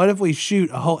 What if we shoot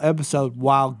a whole episode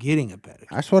while getting a pedicure?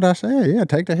 That's what I said. Yeah,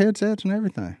 take the headsets and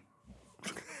everything.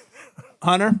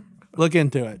 Hunter, look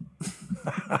into it.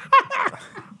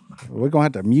 We're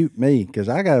going to have to mute me because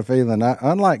I got a feeling,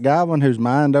 unlike Godwin, who's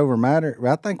mind over matter,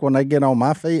 I think when they get on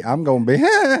my feet, I'm going to be,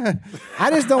 I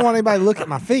just don't want anybody to look at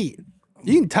my feet.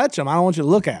 You can touch them. I don't want you to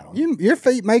look at them. your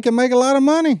feet make a lot of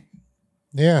money.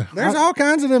 Yeah. There's all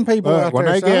kinds of them people But out when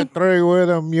there, they son. get through with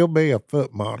them, you'll be a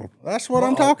foot model. That's what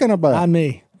I'm talking about. Not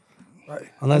me.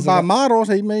 Unless By I, models,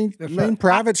 he mean right.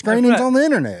 private screenings right. on the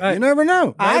internet. Right. You never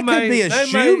know. I could be a they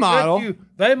shoe may let model.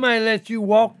 they may let you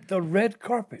walk the red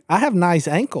carpet I have nice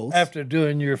ankles. after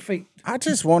doing your feet. I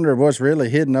just wonder what's really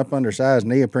hidden up under size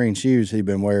neoprene shoes he's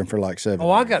been wearing for like 7 Oh,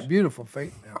 I years. got beautiful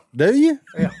feet now. Do you?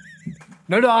 Yeah.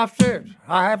 No, I'm serious.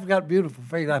 I have got beautiful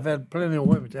feet. I've had plenty of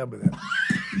women tell me that.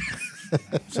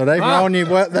 So they've known you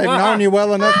well. They've known you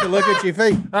well enough to look at your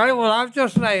feet. All right, well, I'm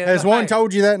just saying. Has one hey,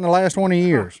 told you that in the last 20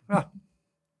 years? well,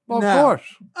 No. of course,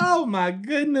 Oh my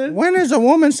goodness! When has a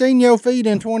woman seen your feet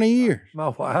in 20 years? my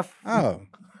wife. Oh,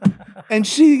 And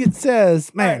she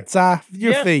says, "Man, Si,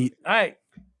 your Yes. feet, Hey,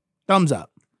 thumbs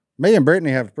up." me and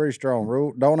Brittany have a pretty strong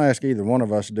rule. Don't ask either one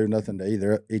of us to do nothing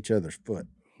to each other's foot.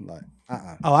 Like,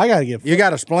 Oh, I gotta get. You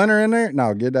got a splinter in there?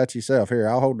 No, get that yourself. Here,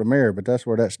 I'll hold the mirror, but that's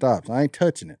where that stops. I ain't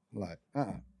touching it. Like,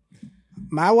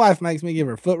 My wife makes me give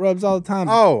her foot rubs all the time.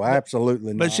 Oh,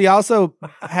 absolutely not. But she also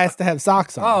has to have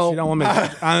socks on. Oh. She don't want me,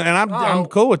 and I'm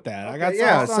cool with that. I got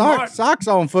yeah, socks on. socks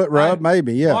on foot rub,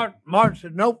 maybe, yeah. Martin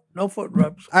said, nope, no foot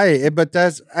rubs. But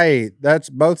that's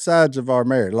both sides of our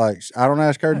marriage. Like, I don't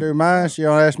ask her to do mine. She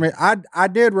don't ask me. I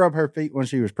did rub her feet when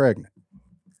she was pregnant.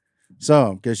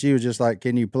 Some, because she was just like,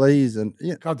 "Can you please?" And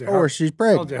yeah, 'Cause they or hurt. she's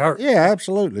pregnant. 'Cause they hurt. Yeah,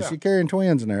 absolutely. Yeah. She carrying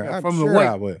twins in there. Yeah, I'm from sure the weight.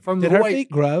 I will. From Did the her weight. feet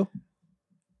grow?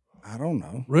 I don't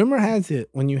know. Rumor has it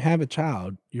when you have a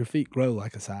child, your feet grow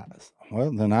like a size.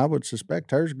 Well, then I would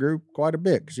suspect hers grew quite a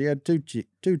bit because she had two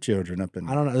children up in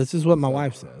I there. don't know. This is what my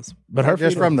wife says. But her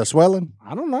Just feet from the swelling,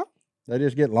 I don't know. they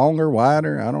just get longer,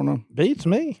 wider. I don't know. Beats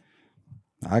me.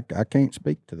 I can't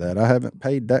speak to that. I haven't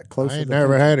paid that close. I ain't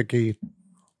never had a kid.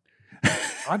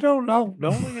 I don't know.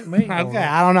 Don't look at me. Okay,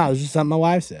 I don't know. It's just something my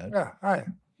wife said. Yeah, hey.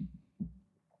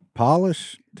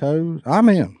 Polish toes. I'm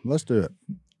in. Let's do it.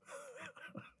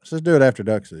 Let's just do it after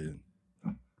duck season.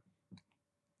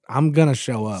 I'm gonna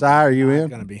show up. Si, are you I'm in?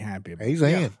 gonna be happy. About He's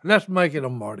it. in. Let's make it a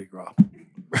Mardi Gras.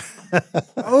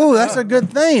 Oh, that's a good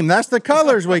theme. That's the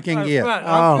colors we can get. Right.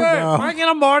 Oh, Good. no. Make it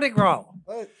a Mardi Gras.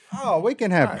 Oh, we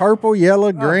can have purple,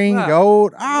 yellow, green, right.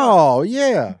 gold. Oh,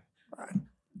 yeah.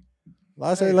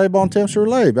 I say lay bon temps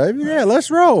relay, baby. Yeah, let's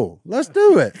roll. Let's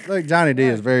do it. Look, Johnny D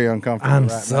is very uncomfortable I'm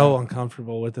right so now.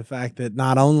 uncomfortable with the fact that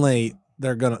not only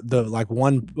they're gonna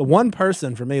one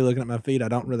person for me looking at my feet I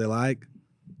don't really like,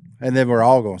 And then we're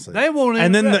all going to see. They won't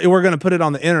even. and then we're gonna put it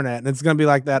on the internet, and it's gonna be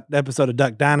like that episode of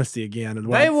Duck Dynasty again.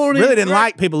 And They I won't really even didn't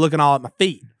like people looking all at my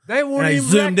feet. they won't and I even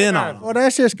zoomed in on recognize them. Well,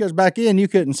 that's just because back in you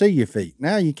couldn't see your feet.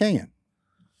 Now you can.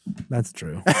 That's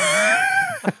true.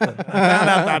 I found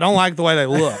out that I don't like the way they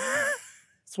look.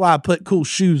 That's why I put cool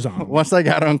shoes on. Once they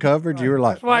got uncovered, you were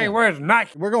like, That's why he wears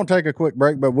Nike. we're going to take a quick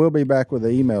break, but we'll be back with the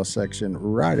email section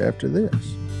right after this.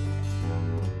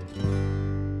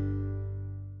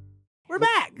 We're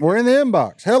back. We're in the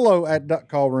inbox.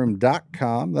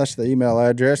 hello@duckcallroom.com. That's the email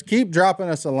address. Keep dropping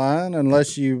us a line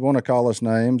unless you want to call us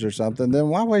names or something. Then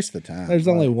why waste the time? There's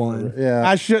only one. Yeah.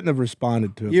 I shouldn't have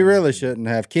responded to it. You really shouldn't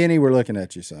have. Kenny, we're looking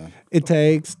at you, son. It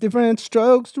takes different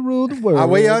strokes to rule the world.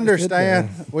 We It understand.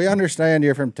 We understand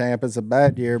you're from Tampa. It's a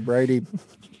bad year. Brady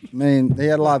I mean, he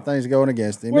had a lot of things going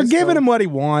against him. We're It's giving cool. him what he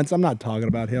wants. I'm not talking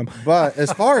about him. But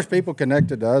as far as people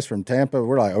connected to us from Tampa,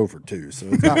 we're like over 2, so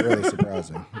it's not really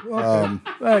surprising.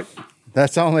 Right.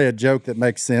 That's only a joke that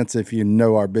makes sense if you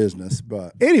know our business.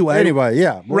 But Anyway,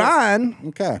 yeah. Ryan,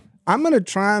 Okay, I'm going to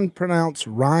try and pronounce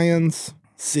Ryan's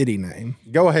city name.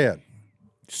 go ahead.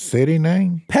 City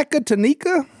name?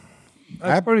 Pecatonica?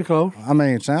 That's pretty close. I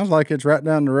mean, it sounds like it's right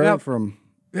down the road Yep. from.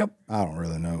 Yep. I don't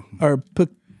really know. Or,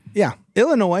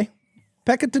 Illinois.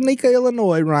 Pecatonica,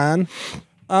 Illinois, Ryan.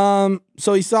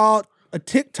 So he saw a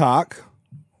TikTok.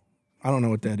 I don't know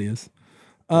what that is.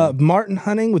 Martin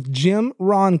hunting with Jim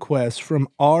Ronquist from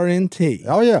RNT.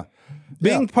 Oh yeah,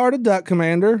 Being part of Duck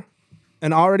Commander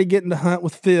and already getting to hunt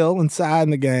with Phil and Cy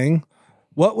and the gang,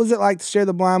 what was it like to share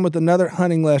the blind with another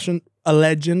hunting a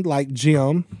legend like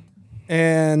Jim?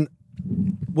 And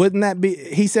wouldn't that be?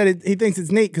 He said he thinks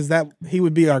it's neat because he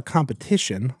would be our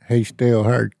competition He still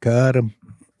hard cut him.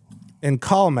 in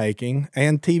call making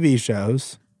and TV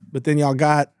shows. But then y'all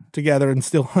got together and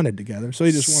still hunted together. So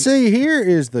he just wanted. See, here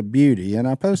is the beauty, and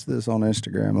I posted this on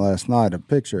Instagram last night, a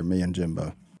picture of me and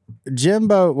Jimbo.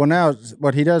 Jimbo, well now,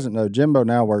 what he doesn't know, Jimbo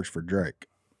now works for Drake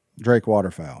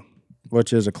Waterfowl,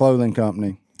 which is a clothing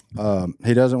company.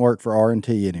 He doesn't work for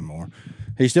R&T anymore.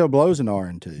 He still blows an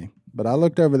R&T, but I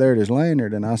looked over there at his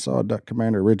lanyard and I saw a Duck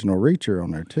Commander Original Reacher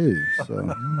on there too.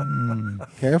 So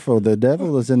careful, the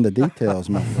devil is in the details,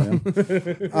 my friend.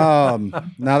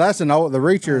 Now that's the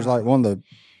Reacher is like one of the,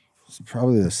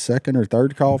 probably the second or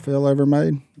third call Phil ever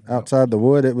made outside the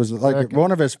wood. It was like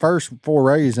one of his first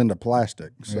forays into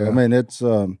plastic. So, I mean, it's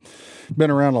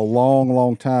been around a long,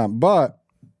 long time. But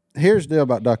here's the deal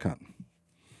about duck hunting.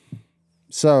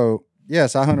 So,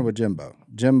 yes, I hunted with Jimbo.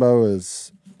 Jimbo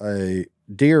is a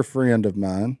dear friend of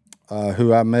mine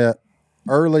who I met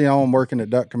early on working at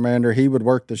Duck Commander. He would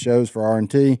work the shows for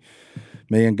R&T.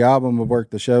 Me and Goblin would work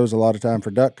the shows a lot of time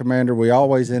for Duck Commander. We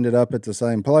always ended up at the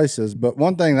same places. But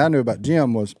one thing that I knew about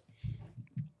Jim was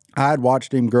I had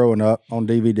watched him growing up on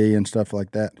DVD and stuff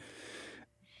like that.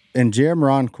 And Jim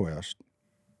Ronquist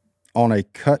on a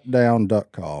cut down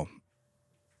duck call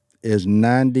is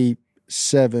 97%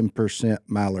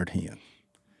 mallard hen.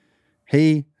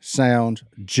 He sounds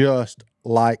just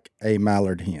like a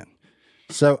mallard hen.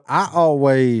 So I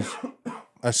always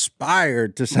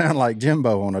aspired to sound like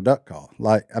Jimbo on a duck call.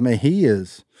 Like, I mean,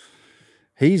 he's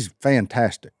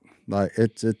fantastic. Like,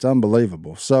 it's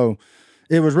unbelievable. So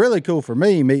it was really cool for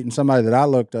me meeting somebody that I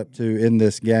looked up to in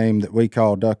this game that we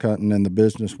call duck hunting in the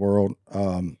business world.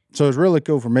 So it was really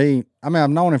cool for me. I mean, I've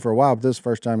known him for a while, but this is the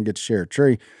first time I get to share a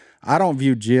tree. I don't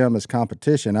view Jim as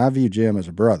competition. I view Jim as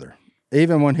a brother.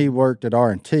 Even when he worked at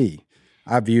R&T,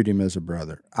 I viewed him as a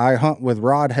brother. I hunt with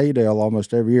Rod Haydale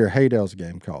almost every year. Haydale's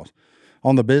game calls.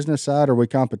 On the business side, are we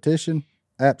competition?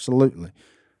 Absolutely.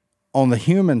 On the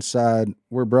human side,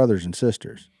 we're brothers and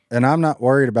sisters. And I'm not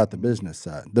worried about the business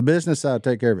side. The business side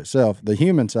take care of itself. The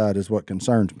human side is what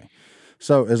concerns me.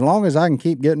 So as long as I can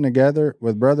keep getting together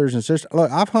with brothers and sisters,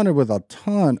 look, I've hunted with a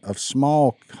ton of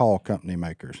small call company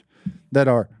makers that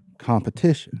are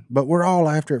competition, but we're all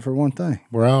after it for one thing.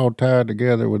 We're all tied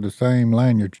together with the same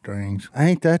lanyard strings.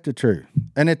 Ain't that the truth?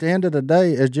 And at the end of the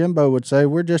day, as Jimbo would say,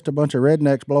 we're just a bunch of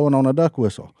rednecks blowing on a duck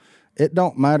whistle. It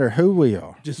don't matter who we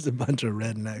are. Just a bunch of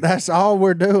rednecks. That's all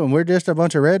we're doing. We're just a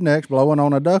bunch of rednecks blowing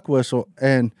on a duck whistle.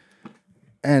 And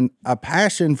a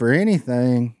passion for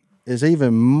anything is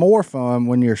even more fun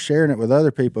when you're sharing it with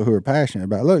other people who are passionate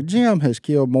about it. Look, Jim has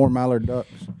killed more mallard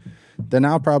ducks than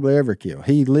I'll probably ever kill.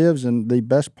 He lives in the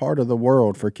best part of the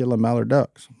world for killing mallard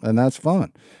ducks, and that's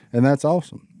fun, and that's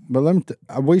awesome. But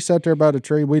we sat there by the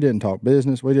tree. We didn't talk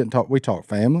business. We talked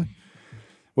family.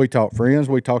 We talked friends.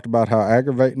 We talked about how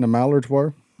aggravating the mallards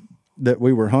were that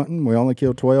we were hunting. We only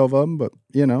killed 12 of them, but,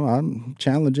 you know, I'm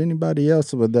challenge anybody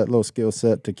else with that little skill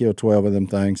set to kill 12 of them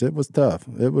things. It was tough.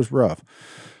 It was rough.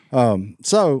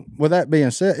 So with that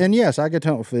being said, and yes, I get to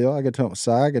hunt with Phil, I get to hunt with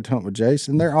Cy, I get to hunt with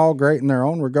Jason. They're all great in their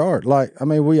own regard. Like, I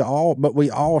mean, we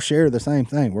all share the same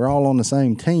thing. We're all on the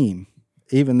same team,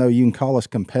 even though you can call us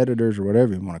competitors or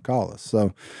whatever you want to call us.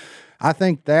 So I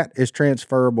think that is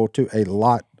transferable to a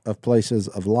lot of places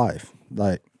of life.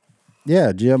 Like,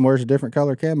 yeah, Jim wears a different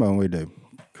color camo than we do.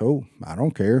 Cool. I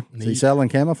don't care. Is he selling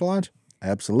camouflage?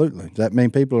 Absolutely. Does that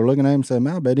mean people are looking at him and saying,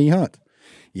 I bet he hunts?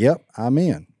 Yep, I'm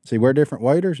in. Does he wear different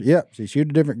waders? Yep. Does he shoot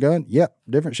a different gun? Yep.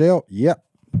 Different shell? Yep.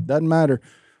 Doesn't matter.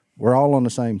 We're all on the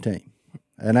same team.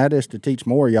 And that is to teach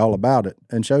more of y'all about it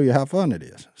and show you how fun it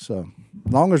is. So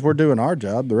as long as we're doing our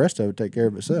job, the rest of it take care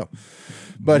of itself.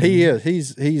 But he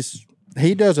does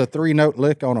a 3-note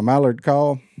lick on a mallard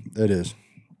call. That is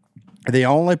the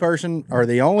only person or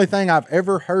the only thing I've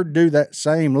ever heard do that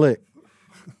same lick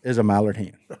is a mallard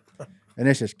hen. and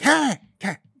it's just cat.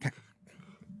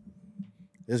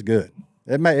 It's good.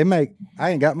 It make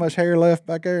I ain't got much hair left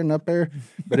back there and up there,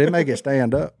 but it make it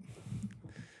stand up.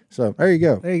 So there you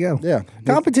go. There you go. Yeah.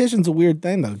 Competition's a weird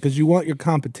thing though, because you want your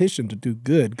competition to do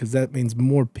good, because that means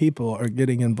more people are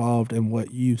getting involved in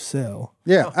what you sell.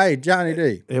 Yeah. Hey, Johnny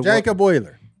D. It Jacob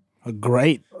Wheeler A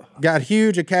great got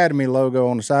huge Academy logo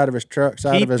on the side of his truck,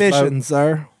 side keep of his fishing, boat.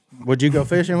 sir. Would you go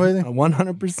fishing with him?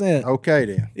 100%. Okay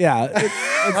then. Yeah,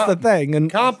 it's the thing, and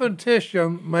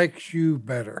Competition makes you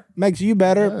better. makes you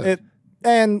better.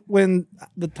 And when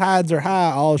the tides are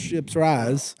high, all ships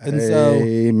rise. And so,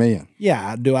 Amen.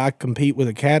 yeah, do I compete with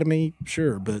Academy?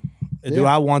 Sure, but do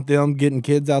I want them getting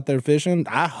kids out there fishing?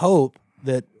 I hope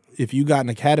that if you got an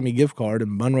Academy gift card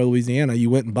in Monroe, Louisiana, you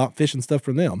went and bought fishing stuff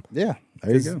from them. Yeah.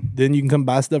 There you go. Then you can come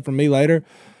buy stuff from me later.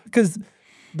 Because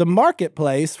the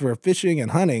marketplace for fishing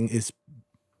and hunting is,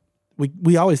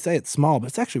 we always say it's small, but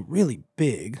it's actually really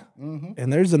big.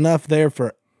 And there's enough there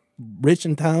for Rich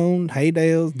and Tone,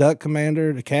 Haydale's, Duck Commander,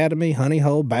 Academy, Honey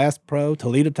Hole, Bass Pro,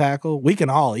 Toledo Tackle. We can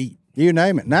all eat. You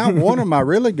name it. Now, one of my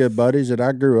really good buddies that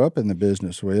I grew up in the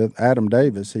business with, Adam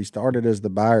Davis, he started as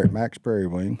the buyer at Max Prairie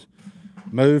Wings,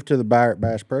 moved to the buyer at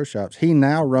Bass Pro Shops. He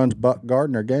now runs Buck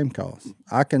Gardner Game Calls.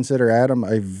 I consider Adam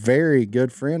a very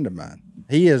good friend of mine.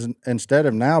 He is, instead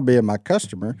of now being my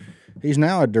customer, he's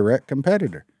now a direct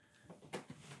competitor.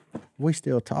 We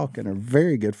still talk and are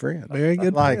very good friends. Very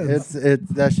good Like friends. it's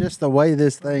that's just the way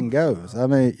this thing goes. I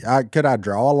mean, could I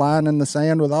draw a line in the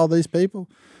sand with all these people?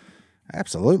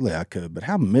 Absolutely, I could. But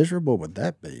how miserable would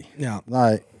that be? Yeah.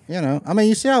 Like, I mean,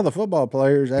 you see all the football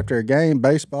players after a game,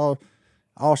 baseball,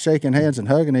 all shaking hands and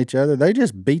hugging each other. They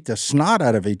just beat the snot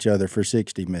out of each other for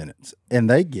 60 minutes, and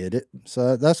they get it.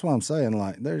 So that's what I'm saying.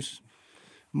 Like, there's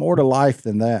more to life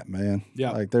than that, man.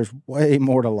 Yeah. Like, there's way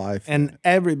more to life. And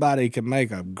everybody can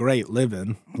make a great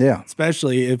living, Yeah.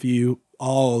 especially if you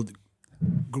all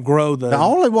grow The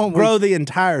only one grow the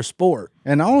entire sport.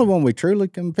 And the only one we truly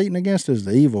competing against is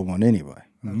the evil one anyway.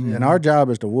 And our job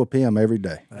is to whoop him every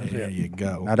day. There you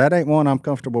go. Now, that ain't one I'm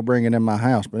comfortable bringing in my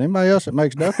house, but anybody else that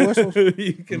makes duck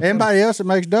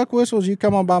whistles, you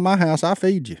come on by my house, I'll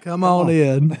feed you. Come on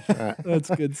in. That's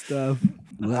good stuff.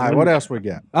 All right, what else we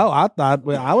got? Oh, I thought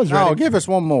I was ready. Oh, give us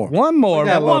one more. One more. We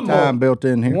got a little one more. time built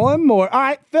in here. One more. All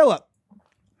right, Philip.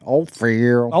 Old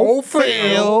Phil. Oh,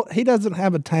 Phil. He doesn't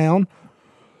have a town.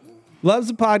 Loves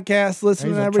the podcast,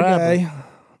 listening He's a every traveler. day.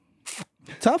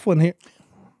 Tough one here.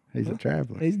 He's a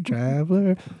traveler. He's a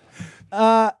traveler.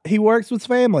 He works with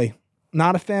family.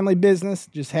 Not a family business,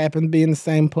 just happened to be in the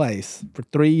same place for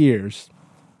 3 years.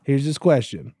 Here's his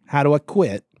question. How do I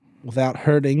quit without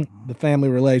hurting the family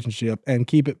relationship and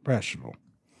keep it professional?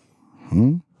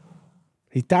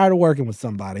 He's tired of working with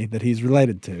somebody that he's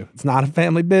related to. It's not a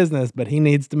family business, but he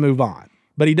needs to move on.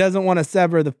 But he doesn't want to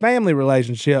sever the family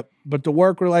relationship, but the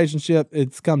work relationship,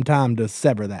 it's come time to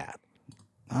sever that.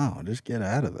 Oh, just get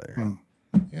out of there.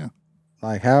 Yeah.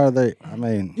 Like, how are they? I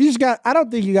mean, You just got, I don't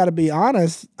think you got to be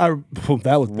honest.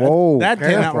 Whoa, that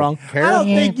came out careful, wrong. I careful. don't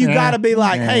think you got to be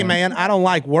like, hey, man, I don't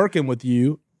like working with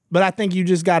you. But I think you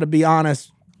just got to be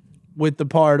honest with the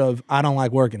part of, I don't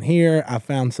like working here. I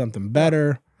found something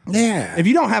better. yeah. If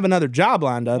you don't have another job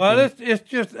lined up, Well, then- it's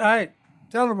just,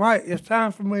 tell them, right, it's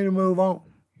time for me to move on.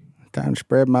 Time to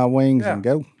spread my wings Yeah. and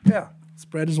go. Yeah.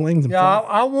 spread his wings and Yeah, fly.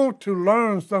 I want to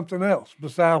learn something else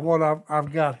besides what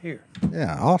I've got here.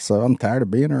 Yeah. Also, I'm tired of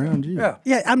being around you. Yeah.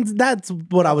 Yeah, that's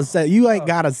what I was saying. You ain't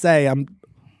got to say, I'm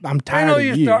tired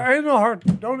of you. Ain't no hurt.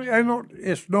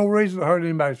 It's no reason to hurt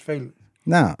anybody's feelings.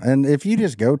 No, and if you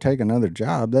just go take another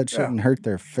job, that shouldn't hurt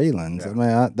their feelings. I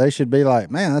mean, they should be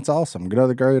like, man, that's awesome.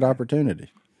 Another great opportunity.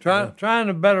 Trying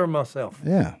to better myself.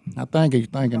 Yeah. I think he's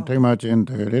thinking too much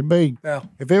into it. It'd be, Yeah.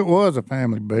 if it was a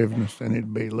family business, then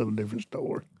it'd be a little different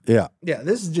story. Yeah. Yeah,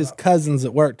 this is just cousins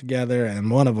that work together, and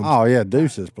one of them, Oh, yeah,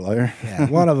 deuces, player.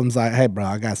 one of them's like, "Hey, bro,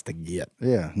 I got to get."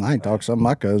 Yeah, and I ain't talked to some of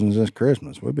my cousins since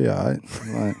Christmas. We'll be all right.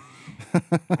 Like,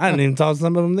 I didn't even talk to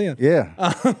some of them then. yeah.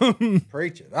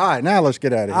 Preach it. All right, now let's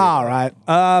get out of here. All right,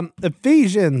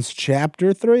 Ephesians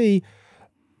chapter 3.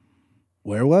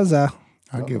 Where was I?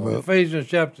 I give up. Ephesians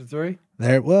chapter 3.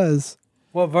 There it was.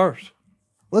 What verse?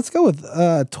 Let's go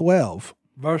with 12.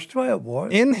 Verse 12, boy.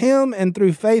 In him and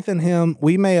through faith in him,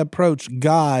 we may approach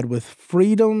God with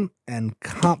freedom and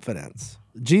confidence.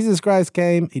 Jesus Christ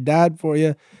came, he died for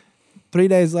you. 3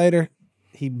 days later,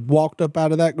 he walked up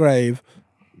out of that grave,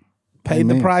 paid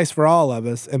the Amen. price for all of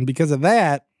us. And because of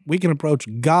that, we can approach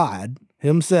God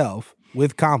himself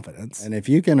with confidence. And if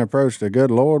you can approach the good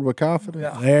Lord with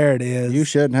confidence, There it is. you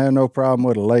shouldn't have no problem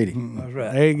with a lady. That's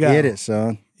right. There you go. Get it,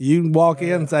 son. You can walk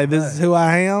in and say, this is who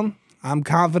I am. I'm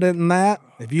confident in that.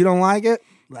 If you don't like it,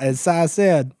 as Si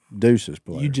said, Deuces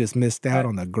play. you just missed out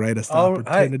on the greatest Oh,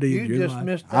 opportunity hey, of you your just life.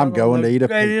 missed out I'm going on to the eat a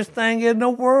pig. greatest thing in the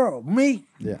world, meat.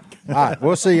 Yeah. All right.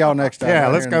 We'll see y'all next time. Yeah,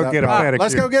 out let's here in go the get a duck- pedicure.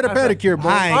 Let's go get a pedicure, boys.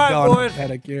 I ain't All right, going boys.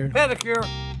 to pedicure.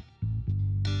 Pedicure.